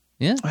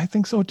 Yeah. I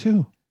think so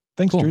too.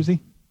 Thanks, cool. Jersey.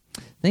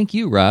 Thank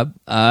you, Rob.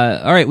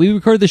 All right. We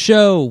record the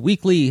show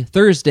weekly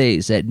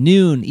Thursdays at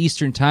noon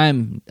Eastern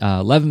Time,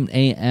 11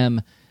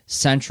 a.m.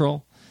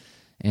 Central.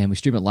 And we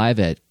stream it live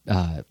at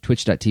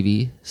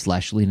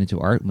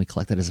twitch.tv/leanintoart. And we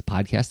collect that as a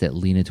podcast at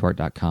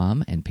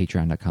leanintoart.com and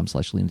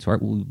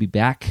patreon.com/leanintoart. We'll be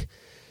back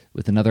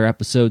with another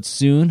episode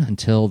soon.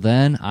 Until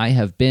then, I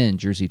have been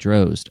Jersey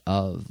Drozd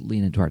of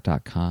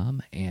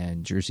leanintoart.com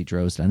and Jersey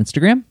Drozd on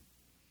Instagram.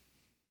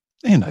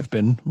 And I've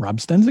been Rob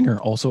Stenzinger,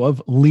 also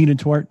of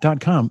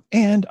leanintoart.com.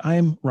 And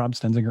I'm Rob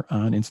Stenzinger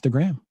on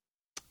Instagram.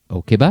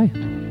 Okay, bye.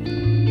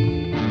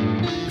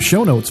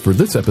 Show notes for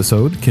this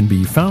episode can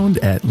be found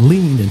at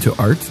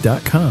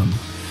leanintoart.com.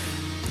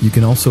 You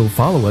can also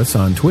follow us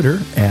on Twitter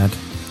at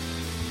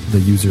the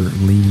user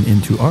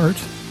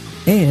leanintoart,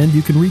 and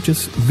you can reach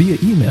us via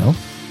email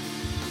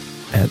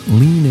at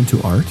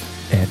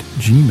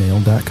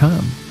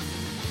leanintoart@gmail.com.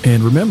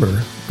 And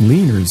remember,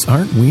 leaners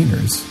aren't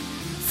wieners.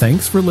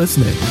 Thanks for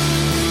listening.